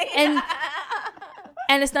 Yeah.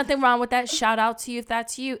 And it's nothing wrong with that. Shout out to you if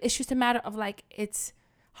that's you. It's just a matter of, like, it's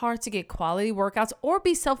hard to get quality workouts or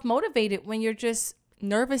be self-motivated when you're just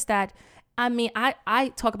nervous that I mean,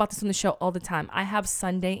 I talk about this on the show all the time. I have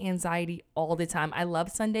Sunday anxiety all the time. I love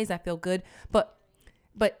Sundays. I feel good. But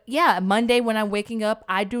yeah, Monday when I'm waking up,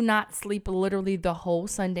 I do not sleep literally the whole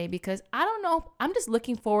Sunday because I don't know. I'm just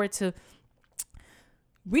looking forward to,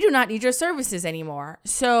 we do not need your services anymore.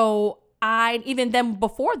 So even then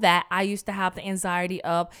before that, I used to have the anxiety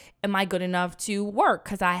of, am I good enough to work?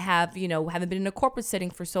 Because I have, haven't been in a corporate setting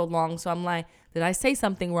for so long. So I'm like, did I say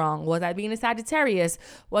something wrong? Was I being a Sagittarius?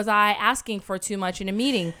 Was I asking for too much in a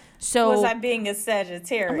meeting? So was I being a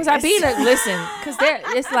Sagittarius? Was I being listen? Because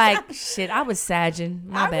it's like, shit, I was sagging.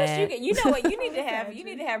 My bad. You know what? You need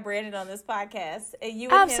to have Brandon on this podcast, and you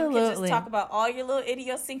and him can just talk about all your little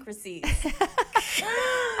idiosyncrasies.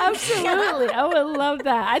 Absolutely, I would love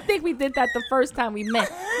that. I think we did that the first time we met.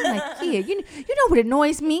 I'm like, yeah, you know what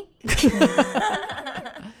annoys me?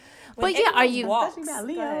 But yeah, are you?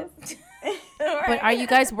 But are you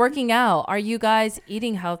guys working out? Are you guys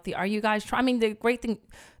eating healthy? Are you guys trying? I mean, the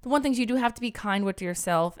one thing is you do have to be kind with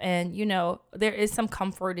yourself, and there is some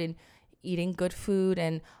comfort in eating good food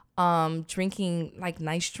and drinking like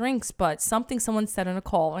nice drinks. But something someone said on a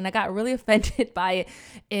call, and I got really offended by it,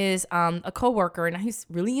 is a coworker, and he's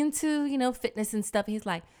really into fitness and stuff. And he's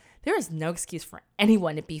like, there is no excuse for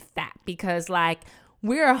anyone to be fat because like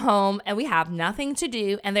we're home and we have nothing to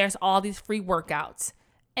do, and there's all these free workouts.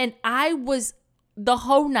 And the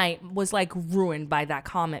whole night was like ruined by that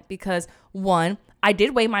comment because one, I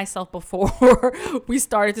did weigh myself before we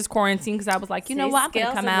started this quarantine because I was like, you know what, I'm going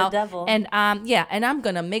to come out and and I'm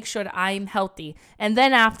going to make sure that I'm healthy. And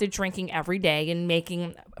then after drinking every day and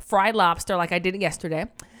making fried lobster like I did yesterday,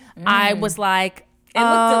 I was like, it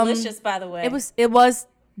looked delicious, by the way. It was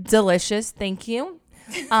delicious. Thank you.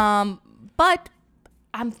 But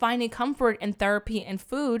I'm finding comfort in therapy and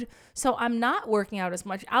food. So I'm not working out as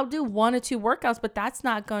much. I'll do 1 or 2 workouts, but it's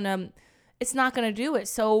not going to do it.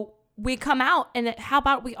 So we come out and how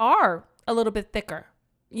about we are a little bit thicker,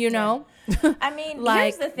 know? I mean,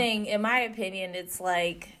 here's the thing. In my opinion, it's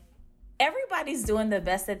like everybody's doing the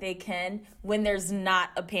best that they can when there's not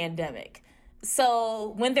a pandemic.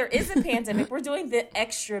 So when there is a pandemic, we're doing the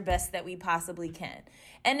extra best that we possibly can.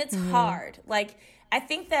 And it's hard. Like, I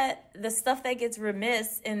think that the stuff that gets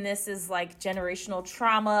remiss in this is like generational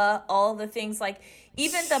trauma, all the things like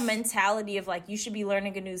even the mentality of like, you should be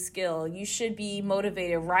learning a new skill. You should be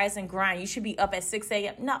motivated, rise and grind. You should be up at 6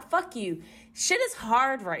 a.m. No, fuck you. Shit is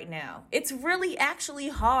hard right now. It's really actually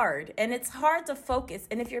hard, and it's hard to focus.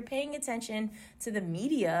 And if you're paying attention to the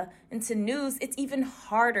media and to news, it's even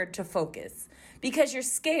harder to focus because you're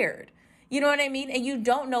scared. You know what I mean? And you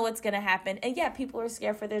don't know what's going to happen. And yeah, people are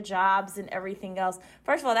scared for their jobs and everything else.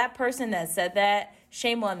 First of all, that person that said that,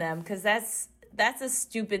 shame on them, because that's a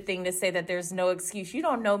stupid thing to say that there's no excuse. You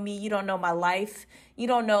don't know me. You don't know my life. You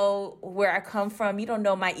don't know where I come from. You don't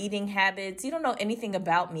know my eating habits. You don't know anything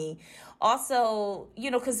about me. Also,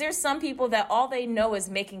 because there's some people that all they know is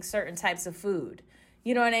making certain types of food.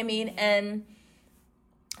 You know what I mean? And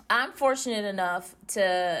I'm fortunate enough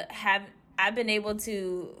I've been able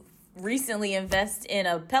to recently invest in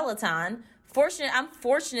a Peloton. I'm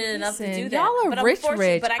fortunate enough to do that. Y'all are rich.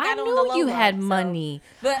 But I knew you had money.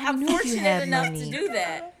 But I'm fortunate enough to do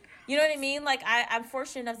that. You know what I mean? Like I'm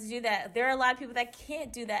fortunate enough to do that. There are a lot of people that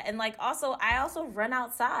can't do that. And like I also run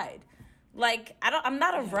outside. Like I'm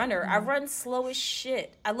not a runner. I run slow as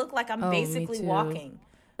shit. I look like I'm basically walking.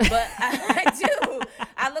 But I do.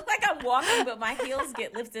 I look like I'm walking, but my heels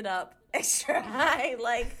get lifted up extra high.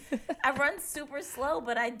 Like, I run super slow,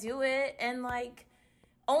 but I do it. And, like,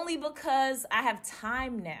 only because I have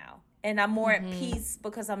time now. And I'm more at peace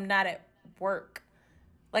because I'm not at work.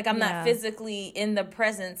 Like, I'm not physically in the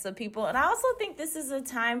presence of people. And I also think this is a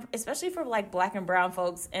time, especially for, like, Black and brown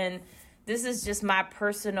folks. And this is just my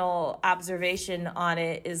personal observation on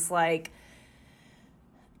it is, like,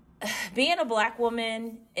 being a Black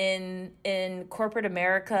woman in corporate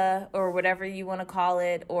America or whatever you want to call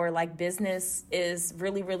it, or like business, is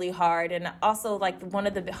really, really hard. And also like one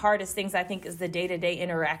of the hardest things I think is the day-to-day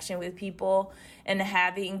interaction with people and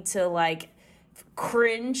having to like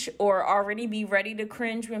cringe or already be ready to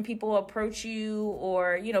cringe when people approach you,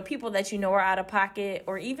 or, people that are out of pocket,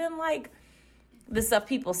 or even like the stuff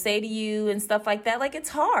people say to you and stuff like that. Like, it's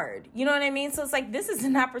hard. You know what I mean? So it's like, this is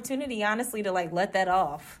an opportunity, honestly, to like let that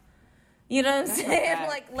off. You know what I'm saying?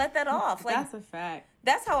 Like, let that off. Like, that's a fact.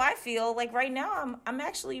 That's how I feel. Like, right now, I'm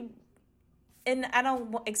actually, and I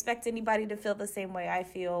don't expect anybody to feel the same way I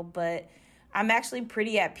feel, but I'm actually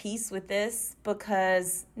pretty at peace with this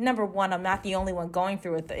because, number one, I'm not the only one going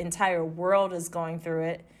through it. The entire world is going through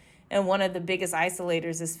it. And one of the biggest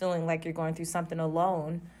isolators is feeling like you're going through something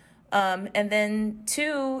alone. And then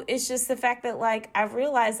 2, it's just the fact that like I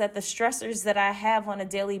realized that the stressors that I have on a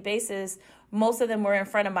daily basis, most of them were in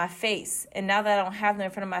front of my face. And now that I don't have them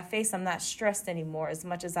in front of my face, I'm not stressed anymore as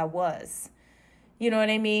much as I was. You know what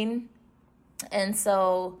I mean? And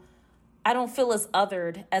so I don't feel as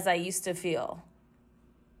othered as I used to feel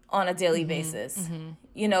on a daily basis,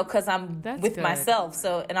 you know, because I'm with myself.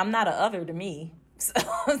 So, and I'm not a other to me. So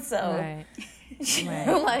Right.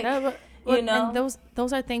 like, Well, you know, and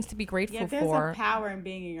those are things to be grateful there's for. a power in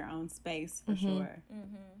being in your own space for sure,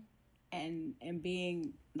 and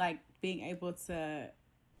being able to,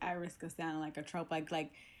 at risk of sounding like a trope,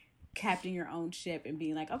 like captain your own ship and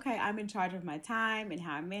being like, okay, I'm in charge of my time and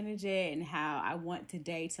how I manage it and how I want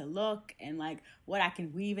today to look and like what I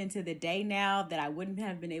can weave into the day now that I wouldn't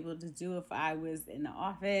have been able to do if I was in the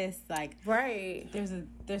office. Like, right.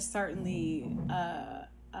 There's certainly a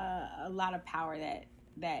lot of power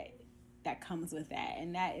that comes with that,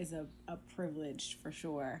 and that is a privilege for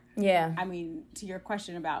sure. Yeah. I mean, to your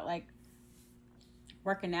question about like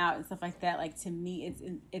working out and stuff like that, like to me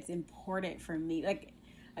it's important for me. Like,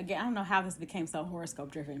 again, I don't know how this became so horoscope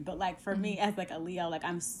driven, but like for me as like a Leo, like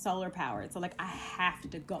I'm solar powered, so like I have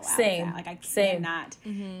to go outside. Like I cannot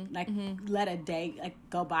let a day like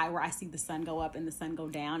go by where I see the sun go up and the sun go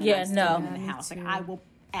down and I'm still in the house. Like I will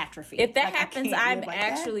atrophy. If that happens, I'm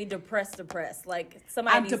actually depressed. Like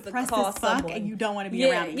somebody needs to call someone, and you don't want to be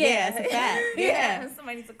around me. Yeah, it's a fact. Yeah,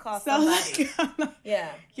 somebody needs to call somebody.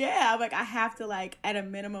 I'm like I have to like at a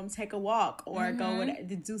minimum take a walk or go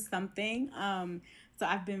to do something. So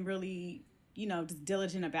I've been really, you know, just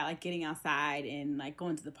diligent about like getting outside and like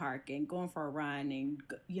going to the park and going for a run and,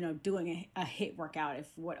 you know, doing a HIIT workout, if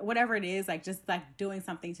whatever it is, like just like doing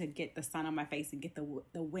something to get the sun on my face and get the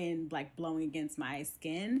wind like blowing against my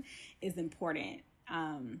skin is important.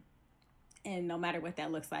 And no matter what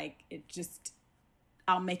that looks like, it just,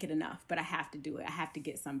 I'll make it enough, but I have to do it. I have to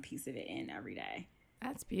get some piece of it in every day.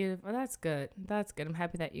 That's beautiful. That's good. I'm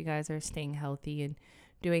happy that you guys are staying healthy and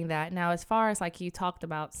doing that. Now, as far as like you talked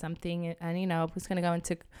about something, and you know, I was going to go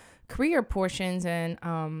into career portions, and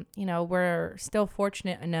you know, we're still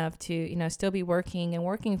fortunate enough to, you know, still be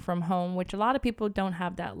working from home, which a lot of people don't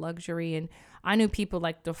have that luxury. And I knew people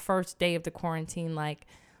like the first day of the quarantine, like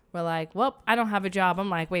were like, well, I don't have a job.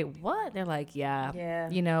 I'm like, wait, what? They're like, yeah.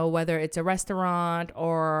 You know, whether it's a restaurant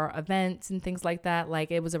or events and things like that,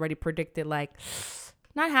 like it was already predicted, like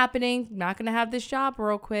not happening, not going to have this job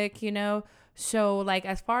real quick, you know? So like,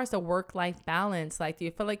 as far as the work-life balance, like, do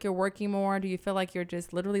you feel like you're working more? Do you feel like you're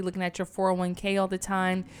just literally looking at your 401k all the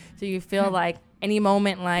time? Do you feel like any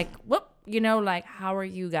moment, like, whoop, you know, like, how are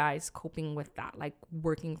you guys coping with that? Like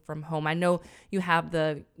working from home? I know you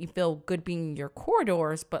feel good being in your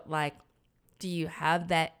corridors, but like, do you have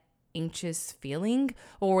that anxious feeling?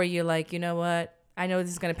 Or are you like, you know what? I know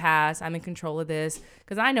this is going to pass. I'm in control of this.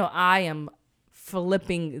 Because I know I am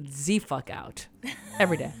flipping the fuck out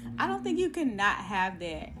every day. I don't think you can not have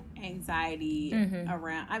that anxiety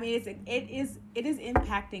around. I mean, it is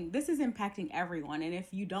impacting. This is impacting everyone, and if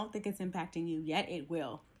you don't think it's impacting you yet, it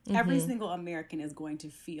will. Every single American is going to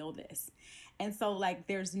feel this, and so like,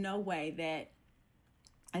 there's no way that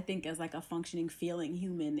I think as like a functioning, feeling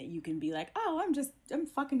human that you can be like, oh, I'm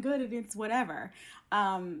fucking good at it, whatever.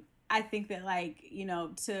 I think that, like, you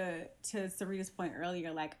know, to Sarita's point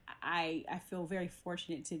earlier, like, I feel very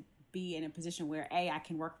fortunate to be in a position where A, I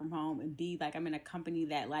can work from home, and B, like, I'm in a company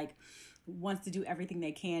that like wants to do everything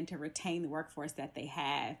they can to retain the workforce that they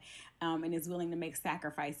have, and is willing to make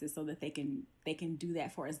sacrifices so that they can do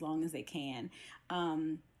that for as long as they can.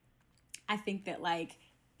 I think that like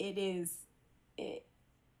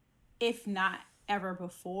if not ever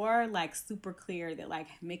before, like super clear that like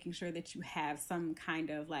making sure that you have some kind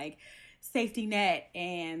of like safety net,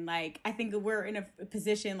 and like I think that we're in a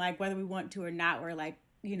position, like whether we want to or not, where like,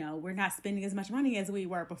 you know, we're not spending as much money as we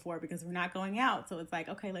were before because we're not going out. So it's like,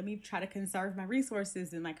 okay, let me try to conserve my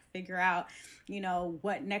resources and like figure out, you know,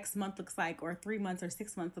 what next month looks like, or 3 months or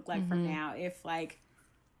 6 months look like from now, if like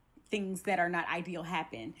things that are not ideal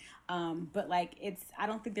happen. But like, I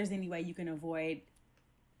don't think there's any way you can avoid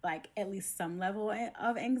like at least some level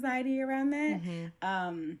of anxiety around that.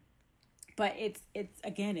 But it's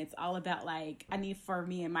again, it's all about like, I need, for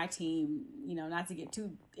me and my team, you know, not to get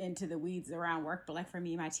too into the weeds around work, but like for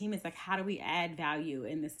me and my team, it's like, how do we add value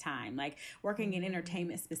in this time? Like working in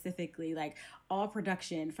entertainment specifically, like all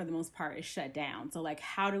production for the most part is shut down. So like,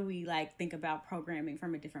 how do we like think about programming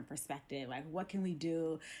from a different perspective? Like, what can we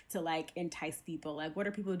do to like entice people? Like, what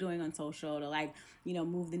are people doing on social to like, you know,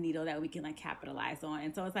 move the needle that we can like capitalize on?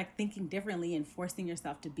 And so it's like thinking differently and forcing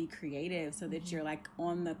yourself to be creative so that you're like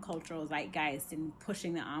on the cultural zeitgeist and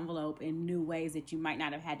pushing the envelope in new ways that you might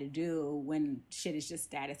not have had to do when shit is just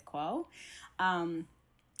status quo.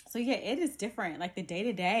 So yeah, it is different. Like the day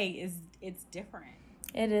to day it's different.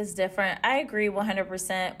 It is different. I agree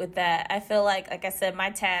 100% with that. I feel like I said, my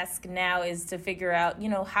task now is to figure out, you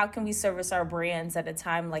know, how can we service our brands at a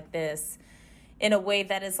time like this in a way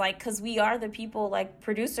that is like, because we are the people, like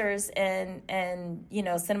producers and you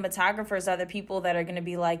know, cinematographers are the people that are going to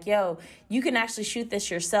be like, yo, you can actually shoot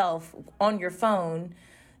this yourself on your phone.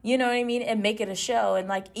 You know what I mean? And make it a show. And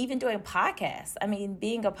like even doing podcasts. I mean,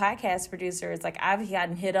 being a podcast producer, it's like I've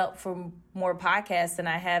gotten hit up for more podcasts than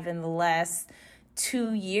I have in the last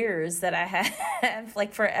 2 years that I have,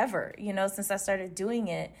 like forever, you know, since I started doing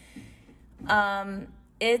it.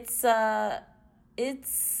 It's an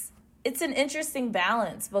interesting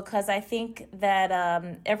balance because I think that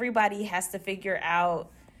everybody has to figure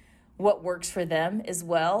out what works for them as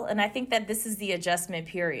well. And I think that this is the adjustment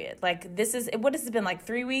period. Like this is, what has it been, like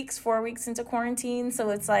 3 weeks, 4 weeks into quarantine? So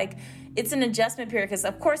it's like, it's an adjustment period because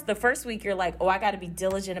of course the first week you're like, oh, I got to be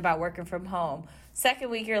diligent about working from home. Second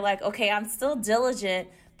week you're like, okay, I'm still diligent,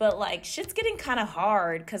 but like shit's getting kind of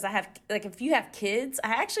hard because I have, like, if you have kids,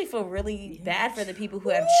 I actually feel really bad for the people who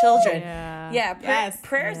have children.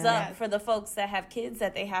 Prayers up for the folks that have kids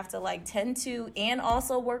that they have to like tend to and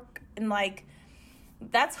also work and like,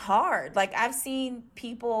 that's hard. Like I've seen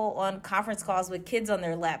people on conference calls with kids on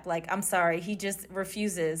their lap. Like, I'm sorry, he just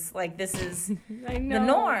refuses. Like this is the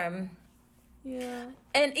norm. Yeah.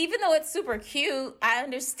 And even though it's super cute, I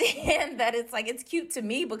understand that it's like, it's cute to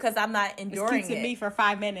me because I'm not enduring it. It's cute to me for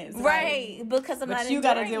 5 minutes. Right. Because I'm not enduring it. But you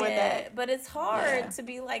got to deal with that. But it's hard to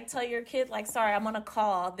be like, tell your kid, like, sorry, I'm on a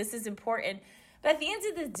call. This is important. But at the end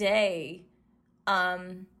of the day,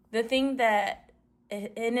 the thing that,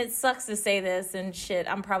 and it sucks to say this and shit,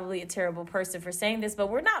 I'm probably a terrible person for saying this, but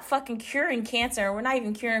we're not fucking curing cancer. We're not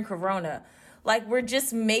even curing corona. Like, we're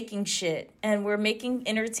just making shit. And we're making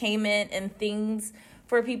entertainment and things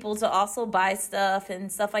for people to also buy stuff and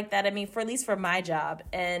stuff like that. I mean, for at least for my job.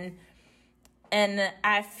 And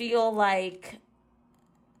I feel like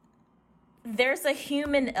there's a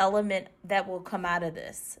human element that will come out of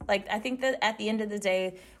this. Like, I think that at the end of the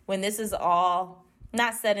day, when this is all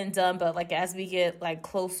not said and done, but like as we get like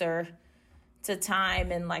closer to time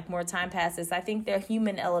and like more time passes, I think the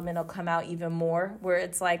human element will come out even more, where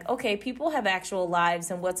it's like, okay, people have actual lives,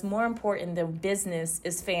 and what's more important than business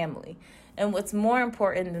is family, and what's more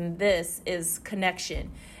important than this is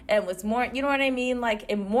connection, and what's more, you know what I mean, like,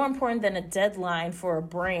 and more important than a deadline for a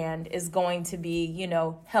brand is going to be, you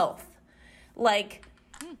know, health. Like,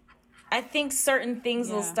 I think certain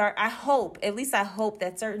things will start, I hope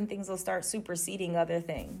that certain things will start superseding other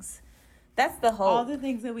things. That's the hope. All the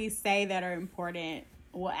things that we say that are important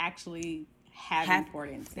will actually have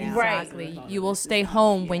importance now. Exactly. You will stay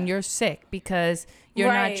home when you're sick because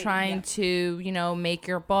you're not trying to, you know, make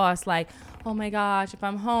your boss like, oh my gosh, if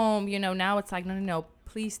I'm home, you know, now it's like, no,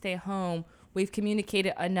 please stay home. We've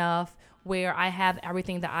communicated enough where I have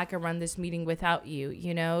everything that I can run this meeting without you,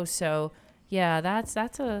 you know? So yeah, those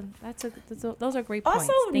are great points.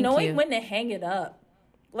 Also, knowing when to hang it up.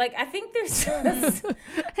 Like, I think there's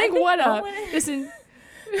hang what up? Listen,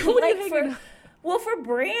 for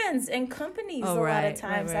brands and companies, a lot of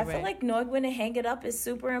times, I feel like knowing when to hang it up is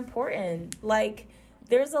super important. Like,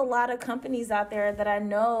 there's a lot of companies out there that I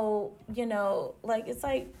know, you know, like, it's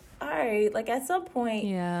like, all right, like at some point,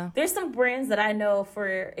 there's some brands that I know,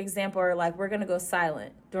 for example, are like, we're gonna go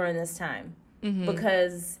silent during this time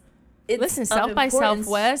because. Listen, South by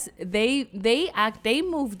Southwest, they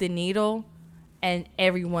moved the needle, and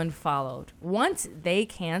everyone followed. Once they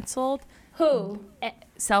canceled,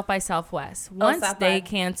 South by Southwest. Once they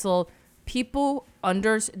canceled, people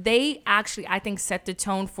they actually, I think, set the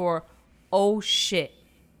tone for, oh shit,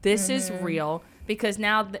 this is real. Because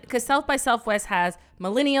now, because South by Southwest has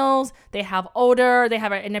millennials, they have older,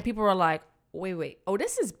 and then people were like, wait, oh,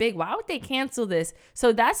 this is big. Why would they cancel this?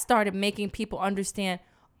 So that started making people understand,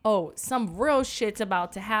 oh, some real shit's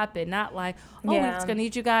about to happen. Not like, oh, it's going to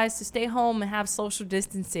need you guys to stay home and have social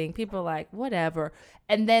distancing. People are like, whatever.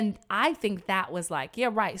 And then I think that was like, yeah,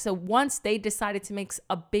 right. So once they decided to make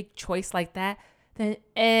a big choice like that, then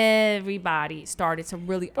everybody started to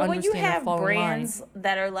really understand. But when you have brands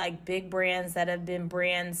that are like big brands that have been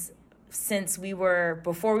brands since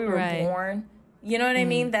before we were born, you know what I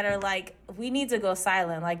mean? That are like, we need to go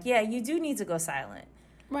silent. Like, yeah, you do need to go silent.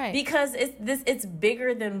 Right. Because it's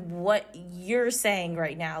bigger than what you're saying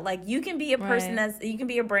right now. Like, you can be a person you can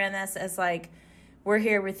be a brand that's like, we're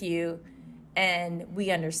here with you and we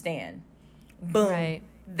understand. Boom. Right.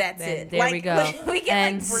 That's it. There like, we go. We get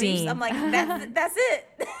and like briefs. scene. I'm like, that's it.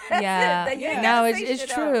 That's yeah. it. No,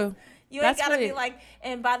 it's true. You ain't gotta be like,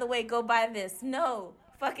 and by the way, go buy this. No.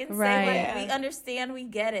 Fucking say like, we understand, we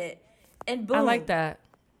get it. And boom. I like that.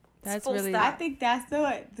 That's really. Stop. I think that's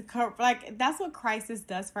that's what crisis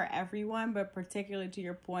does for everyone, but particularly to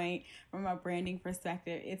your point, from a branding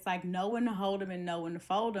perspective, it's like know when to hold them and know when to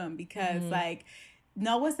fold them, because like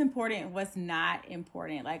know what's important and what's not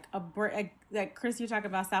important. Like like Chris, you're talking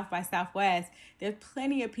about South by Southwest. There's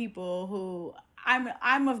plenty of people who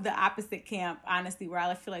I'm of the opposite camp, honestly, where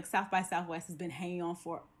I feel like South by Southwest has been hanging on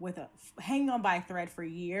by a thread for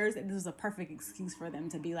years, and this was a perfect excuse for them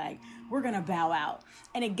to be like, we're gonna bow out.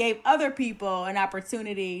 And it gave other people an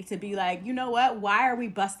opportunity to be like, you know what? Why are we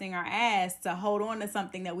busting our ass to hold on to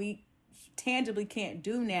something that we tangibly can't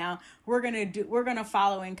do now? We're gonna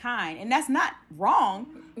follow in kind, and that's not wrong.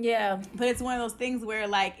 Yeah, but it's one of those things where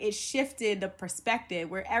like it shifted the perspective,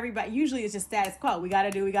 where everybody usually it's just status quo. We gotta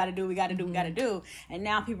do, and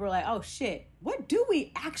now people are like, oh shit, what do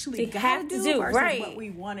we actually gotta do versus what we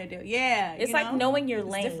want to do? Yeah, it's like knowing your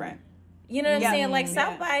lane. Different. You know what I'm saying? Like,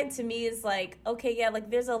 South by to me is like, okay, yeah, like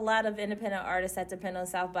there's a lot of independent artists that depend on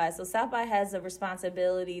South by. So South by has a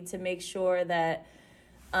responsibility to make sure that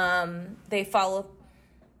they follow.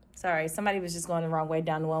 Sorry, somebody was just going the wrong way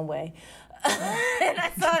down the one way. And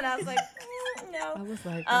I saw it and I was like, no. I was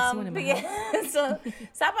like, so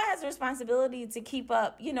South by has a responsibility to keep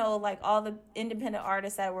up, you know, like all the independent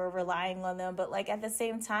artists that were relying on them. But like at the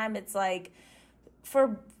same time, it's like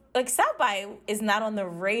South by is not on the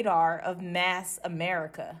radar of mass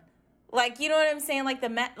America. Like, you know what I'm saying? Like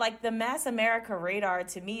the mass America radar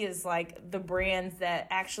to me is like the brands that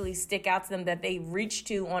actually stick out to them, that they reach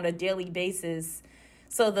to on a daily basis.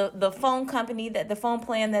 So the phone company, the phone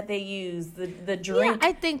plan that they use, the drink. Yeah,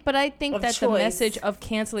 I think that the message of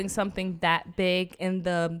canceling something that big in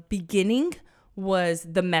the beginning was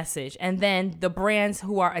the message, and then the brands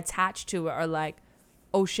who are attached to it are like,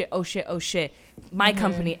 oh shit. My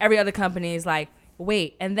company, every other company is like,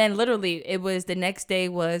 wait, and then literally it was the next day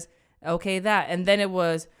was okay that, and then it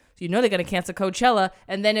was, you know, they're gonna cancel Coachella,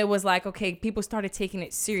 and then it was like, okay, people started taking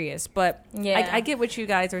it serious. But yeah, I get what you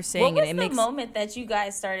guys are saying. What was the moment that you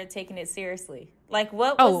guys started taking it seriously? Like,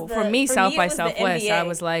 what was for me, South by Southwest, I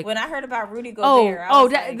was like, when I heard about Rudy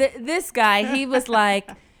Gobert, this guy, he was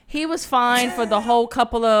like, he was fine for the whole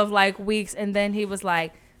couple of like weeks, and then he was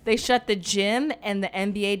like, they shut the gym and the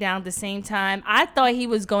NBA down at the same time. I thought he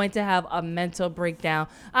was going to have a mental breakdown.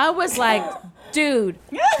 I was like, dude,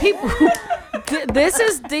 people, these are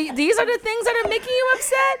the things that are making you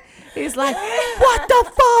upset? He's like, what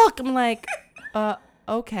the fuck? I'm like,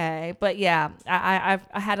 okay. But yeah, I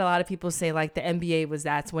had a lot of people say like the NBA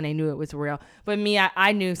that's when they knew it was real. But me,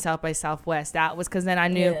 I knew South by Southwest. That was because then I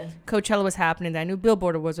knew Coachella was happening. Then I knew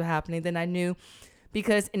Billboard was happening. Then I knew,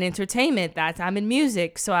 because in entertainment, I'm in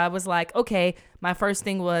music. So I was like, okay, my first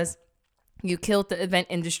thing was, you killed the event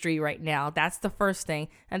industry right now. That's the first thing.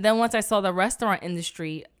 And then once I saw the restaurant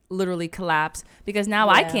industry literally collapse, because now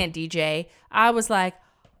I can't DJ, I was like,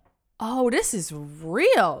 oh, this is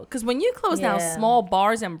real. Because when you close down small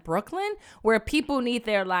bars in Brooklyn where people need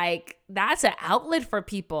their, like, that's an outlet for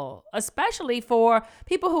people, especially for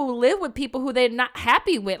people who live with people who they're not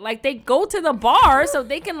happy with. Like, they go to the bar so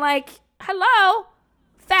they can, like, hello.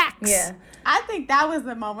 Facts. Yeah. I think that was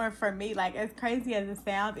the moment for me. Like, as crazy as it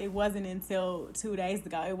sounds, it wasn't until 2 days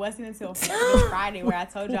ago. It wasn't until Friday where I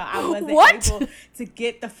told y'all I wasn't able to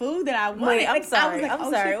get the food that I wanted. Wait, I'm sorry.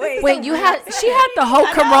 Wait, she had the whole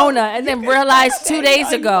corona and then realized 2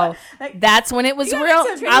 days ago. That's when it was real.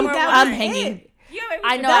 I'm hanging.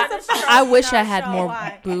 I know. I wish I had more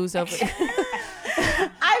booze over it.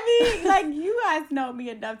 I mean, like, you guys know me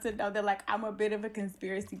enough to know that, like, I'm a bit of a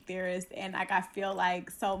conspiracy theorist, and, like, I feel like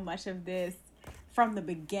so much of this from the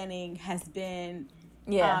beginning has been,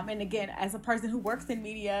 and again, as a person who works in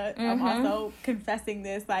media, I'm also confessing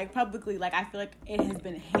this, like, publicly, like, I feel like it has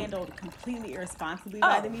been handled completely irresponsibly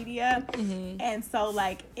by the media, and so,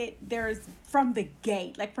 like, there's, from the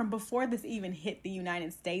gate, like, from before this even hit the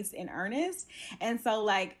United States in earnest, and so,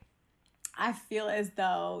 like, I feel as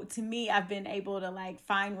though, to me, I've been able to like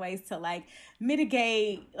find ways to like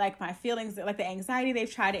mitigate like my feelings, like the anxiety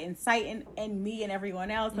they've tried to incite in me and everyone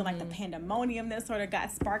else, and like the pandemonium that sort of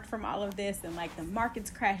got sparked from all of this, and like the markets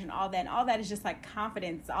crash and all that. And all that is just like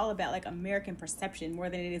confidence. It's all about like American perception more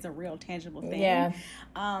than it is a real tangible thing. Yeah.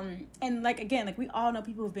 And like, again, like we all know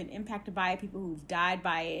people who've been impacted by it, people who've died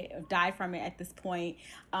by it, or died from it at this point.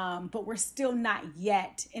 But we're still not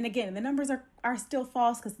yet. And again, the numbers are still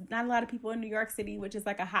false because not a lot of people in New York City, which is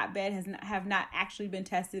like a hotbed, have not actually been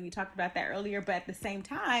tested. We talked about that earlier, but at the same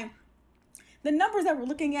time, the numbers that we're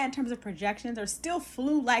looking at in terms of projections are still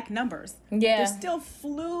flu-like numbers. Yeah. They're still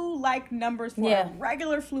flu-like numbers for a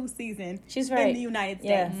regular flu season She's right. in the United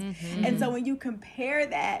States. And so when you compare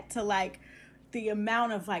that to like the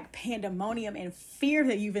amount of like pandemonium and fear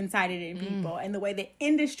that you've incited in people, and the way the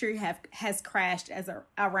industry has crashed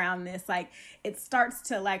around this, like it starts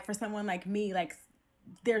to like, for someone like me, like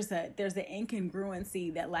there's an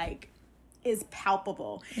incongruency that like is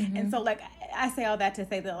palpable. And so like I say all that to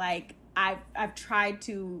say that like I've tried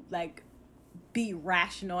to like be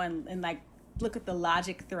rational and like look at the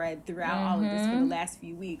logic thread throughout all of this for the last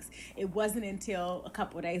few weeks. It wasn't until a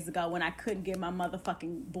couple of days ago when I couldn't get my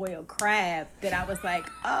motherfucking boiled crab that I was like,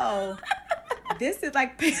 oh, this is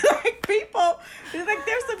like people, it's like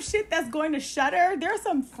there's some shit that's going to shutter. There's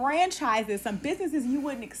some franchises, some businesses you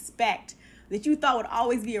wouldn't expect that you thought would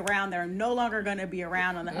always be around that are no longer going to be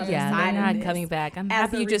around on the other side. Yeah, they're of not this. coming back. I'm As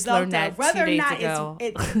happy a you just result learned that of whether 2 days or not ago.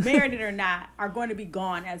 it's merited or not, are going to be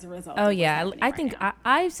gone as a result. Oh of what's yeah, happening I right think now.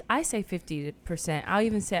 I say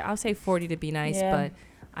 50%. I'll say 40 to be nice, Yeah. but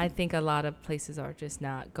I think a lot of places are just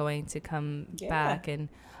not going to come back. And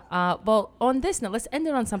well, on this note, let's end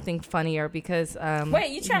it on something funnier because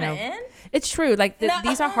Wait, you trying know, to end? It's true. Like No.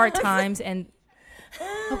 these are hard times, and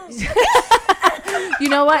you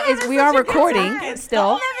know what? We are recording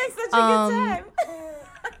still. I'm having such a good time.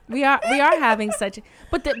 We are having such,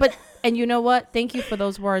 but and you know what? Thank you for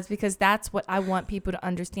those words, because that's what I want people to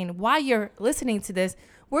understand. While you're listening to this,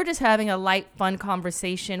 we're just having a light, fun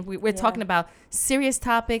conversation. We're talking about serious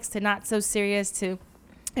topics to not so serious to,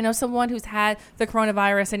 you know, someone who's had the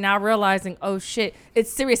coronavirus and now realizing, oh shit,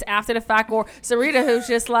 it's serious after the fact, or Sarita who's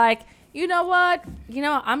just like, you know what? You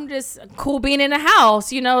know, I'm just cool being in the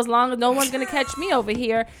house, you know, as long as no one's going to catch me over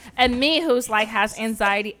here. And me, who's like has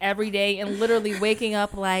anxiety every day and literally waking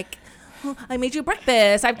up like, oh, I made you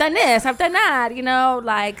breakfast. I've done this. I've done that, you know,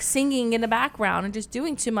 like singing in the background and just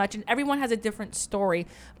doing too much. And everyone has a different story.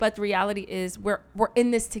 But the reality is we're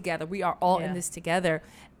in this together. We are all in this together.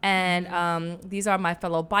 And these are my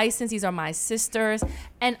fellow Bisons. These are my sisters.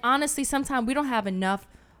 And honestly, sometimes we don't have enough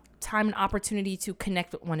time and opportunity to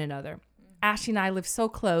connect with one another. Ashley and I live so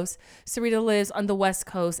close. Sarita lives on the West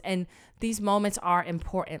Coast, and these moments are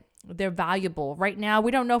important. They're valuable. Right now,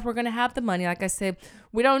 we don't know if we're going to have the money. Like I said,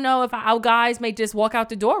 we don't know if our guys may just walk out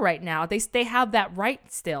the door right now. They have that right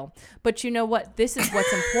still. But you know what? This is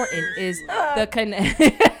what's important is the connect.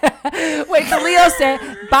 Wait, the Leo said,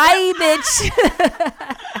 bye, bitch.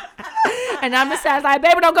 And I'm just sad, like,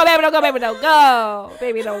 baby, don't go, baby, don't go, baby, don't go.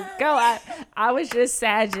 Baby, don't go. I was just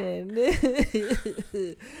sagging.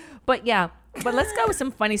 But yeah, but let's go with some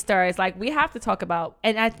funny stories. Like, we have to talk about,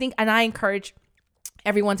 and I encourage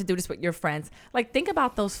everyone to do this with your friends. Like, think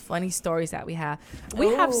about those funny stories that we have.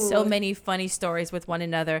 We have so many funny stories with one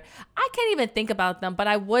another. I can't even think about them, but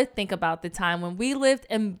I would think about the time when we lived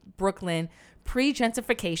in Brooklyn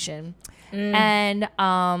pre-gentrification. And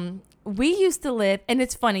we used to live, and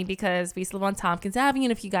it's funny because we used to live on Tompkins Avenue.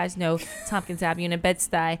 And if you guys know Tompkins Avenue in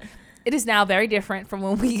Bed-Stuy, it is now very different from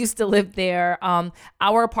when we used to live there.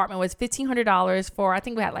 Our apartment was $1,500 for, I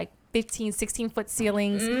think we had like 16-foot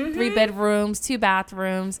ceilings, 3 bedrooms, 2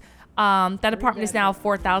 bathrooms. That apartment is now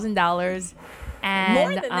 $4,000. And More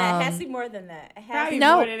than that. Has to be more than that. Probably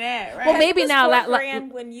No. more than that, right? Well, maybe now.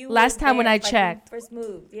 When you last time when I like, checked, when you first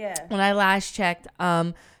moved, yeah. when I last checked.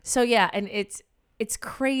 So yeah, and it's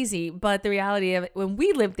crazy, but the reality of it, when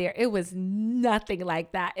we lived there, it was nothing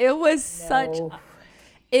like that. It was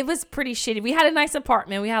it was pretty shitty. We had a nice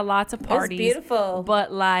apartment. We had lots of parties. It was beautiful.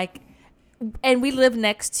 But like, and we lived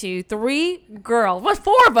next to 4 girls.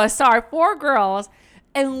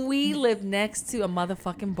 And we lived next to a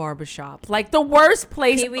motherfucking barbershop. Like the worst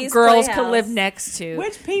place Pee-wee's girls Playhouse. could live next to.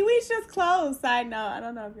 Which Pee-wee's just closed. Side note. I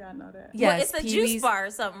don't know if y'all know that. Yes, Well, it's a Pee-wee's. juice bar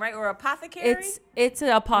or something, right? Or apothecary? It's an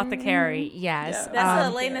apothecary, yes. Yeah.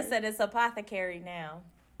 That's what Elena said. It's apothecary now.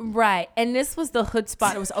 Right. And this was the hood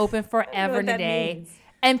spot. It was open forever what and a that day. means.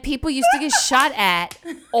 And people used to get shot at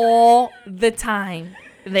all the time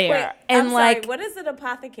there. Wait, and I'm like sorry. What is an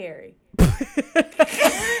apothecary? I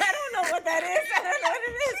don't know know what that is. I don't know what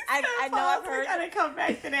it is. I know I've heard. We gotta come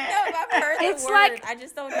back to No, that. I've heard It's the word. like- I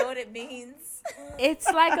just don't know what it means. It's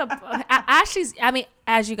like Ashley's. I mean,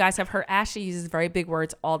 as you guys have heard, Ashley uses very big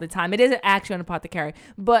words all the time. It isn't actually an apothecary,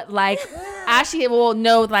 but like Ashley will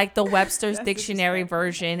know like the Webster's Dictionary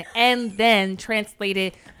version and then translate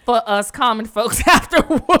it for us common folks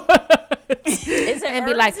afterwards. Is it And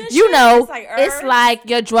be herbs like, and you shit? know, It's it's herbs? like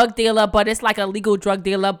your drug dealer, but it's like a legal drug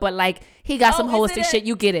dealer, but like he got some Oh, is it holistic a- shit.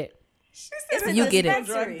 You get it. It's a You get it.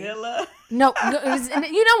 dispensary. Drug dealer. No,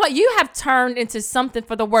 you know what? You have turned into something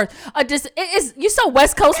for the worse. You're so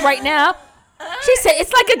West Coast right now. She said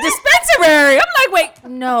it's like a dispensary. I'm like, wait,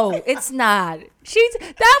 no, it's not.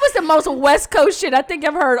 That was the most West Coast shit I think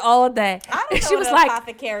I've heard all day. I don't know She what was an like,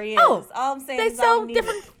 apothecary is. oh, All I'm saying they is I so don't need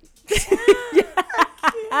different. it.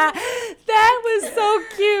 That was so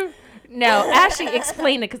cute. No, actually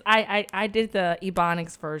explain it because I did the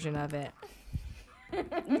Ebonics version of it.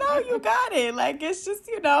 No, you got it. Like it's just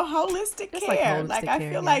holistic It's like care. holistic Like I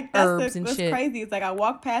care, feel yeah. like Herbs that's and what's shit. crazy. It's like I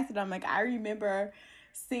walk past it. I'm like, I remember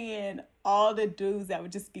seeing all the dudes that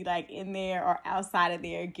would just be like in there or outside of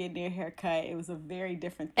there getting their hair cut. It was a very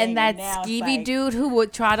different thing. And that now it's skeevy like, dude who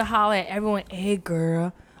would try to holler at everyone, hey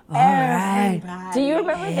girl, all right. everybody. Do you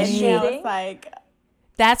remember the And now shooting? It's like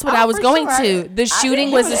That's what I was for going sure. to. The shooting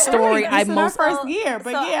It was the was story early. I This was our most. first year,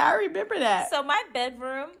 but so- yeah, I remember that. So my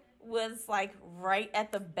bedroom was like right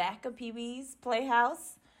at the back of Pee-wee's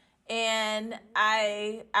Playhouse, and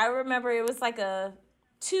I remember it was like a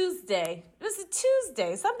Tuesday. It was a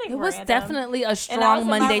Tuesday, something. It was random. definitely a And I was strong in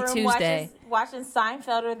my Monday, room Tuesday. watching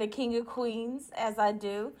Seinfeld or The King of Queens, as I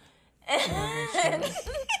do. And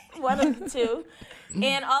one of the two.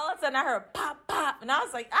 And all of a sudden I heard pop, pop. And I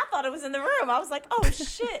was like, I thought it was in the room. I was like, oh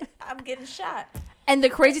shit, I'm getting shot. And the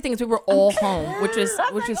crazy thing is, we were all home, which was I was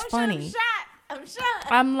like, which is oh, shit, funny. I'm shot.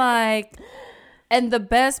 I'm like, and the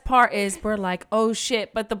best part is we're like, oh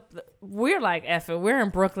shit, but we're like, F it, we're in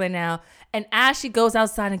Brooklyn now, and Ashley goes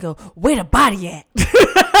outside and go, where the body at?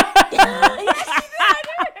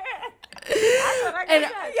 And Y'all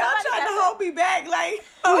trying to hold me back, like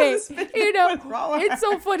wait, what's wrong with it's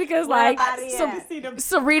so funny because like, body so, at?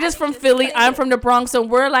 Sarita's from Philly, I'm from the Bronx, so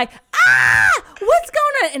we're like, what's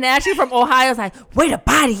going on? And Ashley from Ohio's like, where the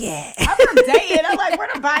body at? I'm from Dayton. I'm like, where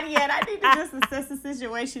the body at? I need to just assess the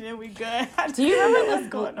situation and we good. Do you remember what's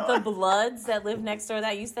going the on? Bloods that lived next door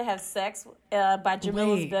that used to have sex by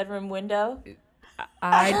Jamila's Wait. bedroom window?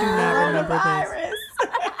 I do not remember this. Coronavirus.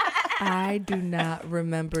 I do not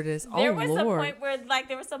remember this. There Oh was Lord. a point where like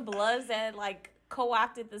there were some Bloods that like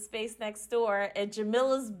co-opted the space next door, and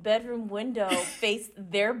Jamila's bedroom window faced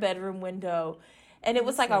their bedroom window, and it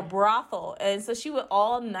was like a brothel, and so she would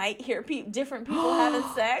all night hear different people having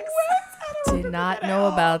sex. Did not know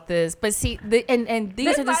about this, but see, and these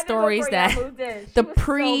This are the might have been stories before y'all that moved in. She the was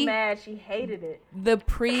pre- so mad she hated it. the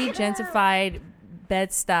pre-gentrified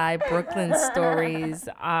Bed-Stuy Brooklyn stories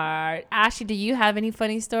are. Ashley, do you have any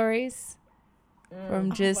funny stories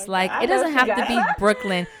from just like God. it doesn't I have know to she be got-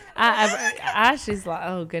 Brooklyn? Ashley's like,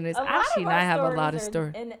 oh goodness, Ashley and I have a lot of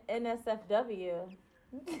stories. in NSFW.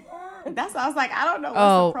 That's why I was like, I don't know. What's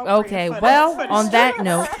Oh, appropriate okay. for the- Well, for the on that street.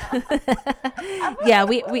 note, yeah,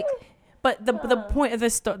 we. But the point of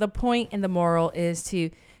the point and the moral is to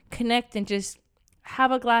connect and just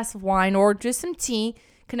have a glass of wine or just some tea.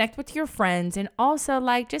 Connect with your friends and also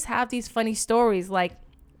like just have these funny stories like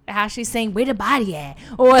Ashley saying where the body at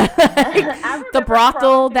or like, the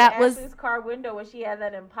brothel that was. Ashley's car window when she had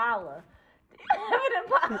that Impala. An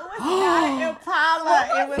Impala.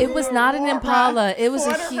 Impala. It was not an Impala. It was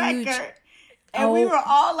a for the huge. record. And we Oh. were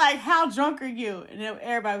all like, how drunk are you? And then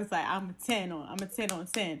everybody was like, I'm a 10 on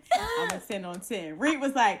 10. I'm a 10 on 10. Reed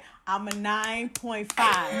was like, I'm a 9.5.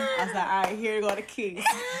 I was like, all right, here go the keys.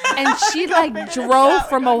 And she like drove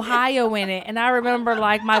from Ohio in it. And I remember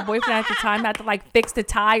like my boyfriend at the time had to like fix the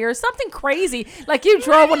tire, something crazy. Like you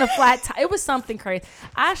drove on a flat tire. It was something crazy.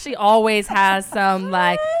 Ashley always has some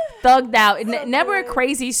like thugged out, never a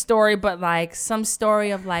crazy story, but like some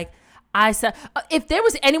story of like, I said, if there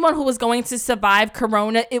was anyone who was going to survive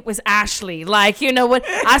Corona, it was Ashley. Like, you know what?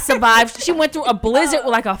 I survived. She went through a blizzard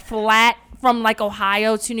with like a flat from like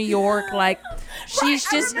Ohio to New York. Like, she is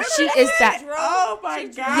that. Oh my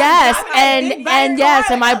God. Yes, I got big bang yes,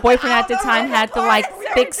 car. and my boyfriend I at the don't know time how had to car like is.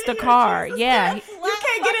 fix the car. Yeah, You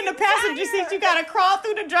can't get in the passenger seat. You gotta crawl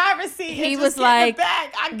through the driver's seat. he and was just get in like, the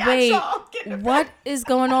back. I got "Wait, y'all. Get in the what back." is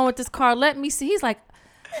going on with this car? Let me see." He's like,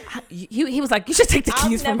 he was like, "You should take the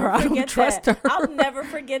keys from her. I don't trust her." I'll never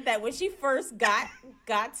forget that when she first got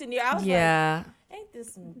to New York. I was Yeah, like, ain't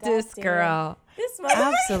this some this goddamn- girl, This mother.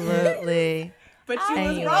 absolutely. But you was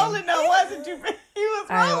Anyway. rolling though, wasn't you? He was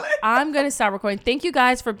rolling. I'm going to stop recording. Thank you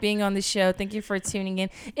guys for being on the show. Thank you for tuning in.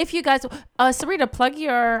 If you guys, Sarita, plug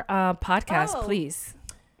your podcast, please.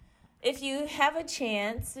 If you have a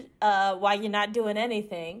chance, while you're not doing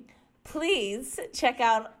anything, please check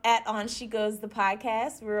out On She Goes, the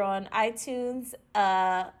podcast. We're on iTunes,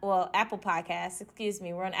 Apple Podcasts, excuse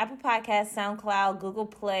me. We're on Apple Podcasts, SoundCloud, Google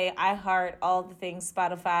Play, iHeart, all the things,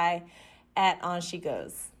 Spotify, On She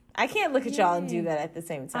Goes. I can't look at y'all and do that at the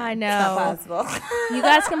same time. I know. It's not possible. You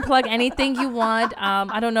guys can plug anything you want.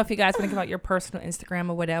 I don't know if you guys want to give out your personal Instagram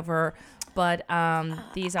or whatever, but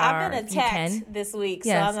these are. I've been attacked this week,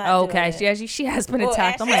 so I'm not okay. doing it. She has been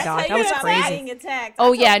attacked. Oh my gosh, that was crazy. Being attacked.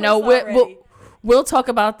 Oh yeah, no, we'll talk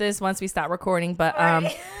about this once we stop recording. But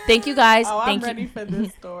thank you guys. I'm ready for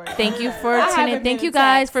this story. Thank you for tuning in. Thank you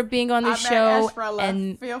guys for being on the show.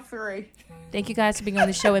 And feel free. Thank you guys for being on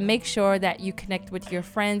the show, and make sure that you connect with your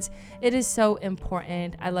friends. It is so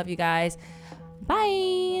important. I love you guys.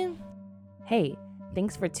 Bye. Hey,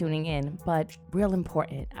 thanks for tuning in, but real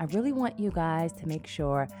important. I really want you guys to make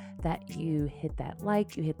sure that you hit that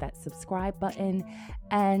like, you hit that subscribe button,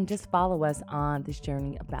 and just follow us on this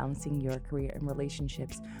journey of balancing your career and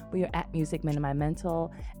relationships. We are at Music Men in My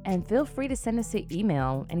Mental, and feel free to send us an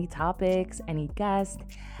email, any topics, any guests,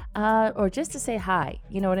 or just to say hi.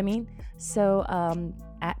 You know what I mean? So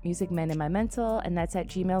at Music Men in My Mental, and that's at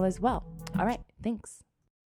Gmail as well. All right, thanks.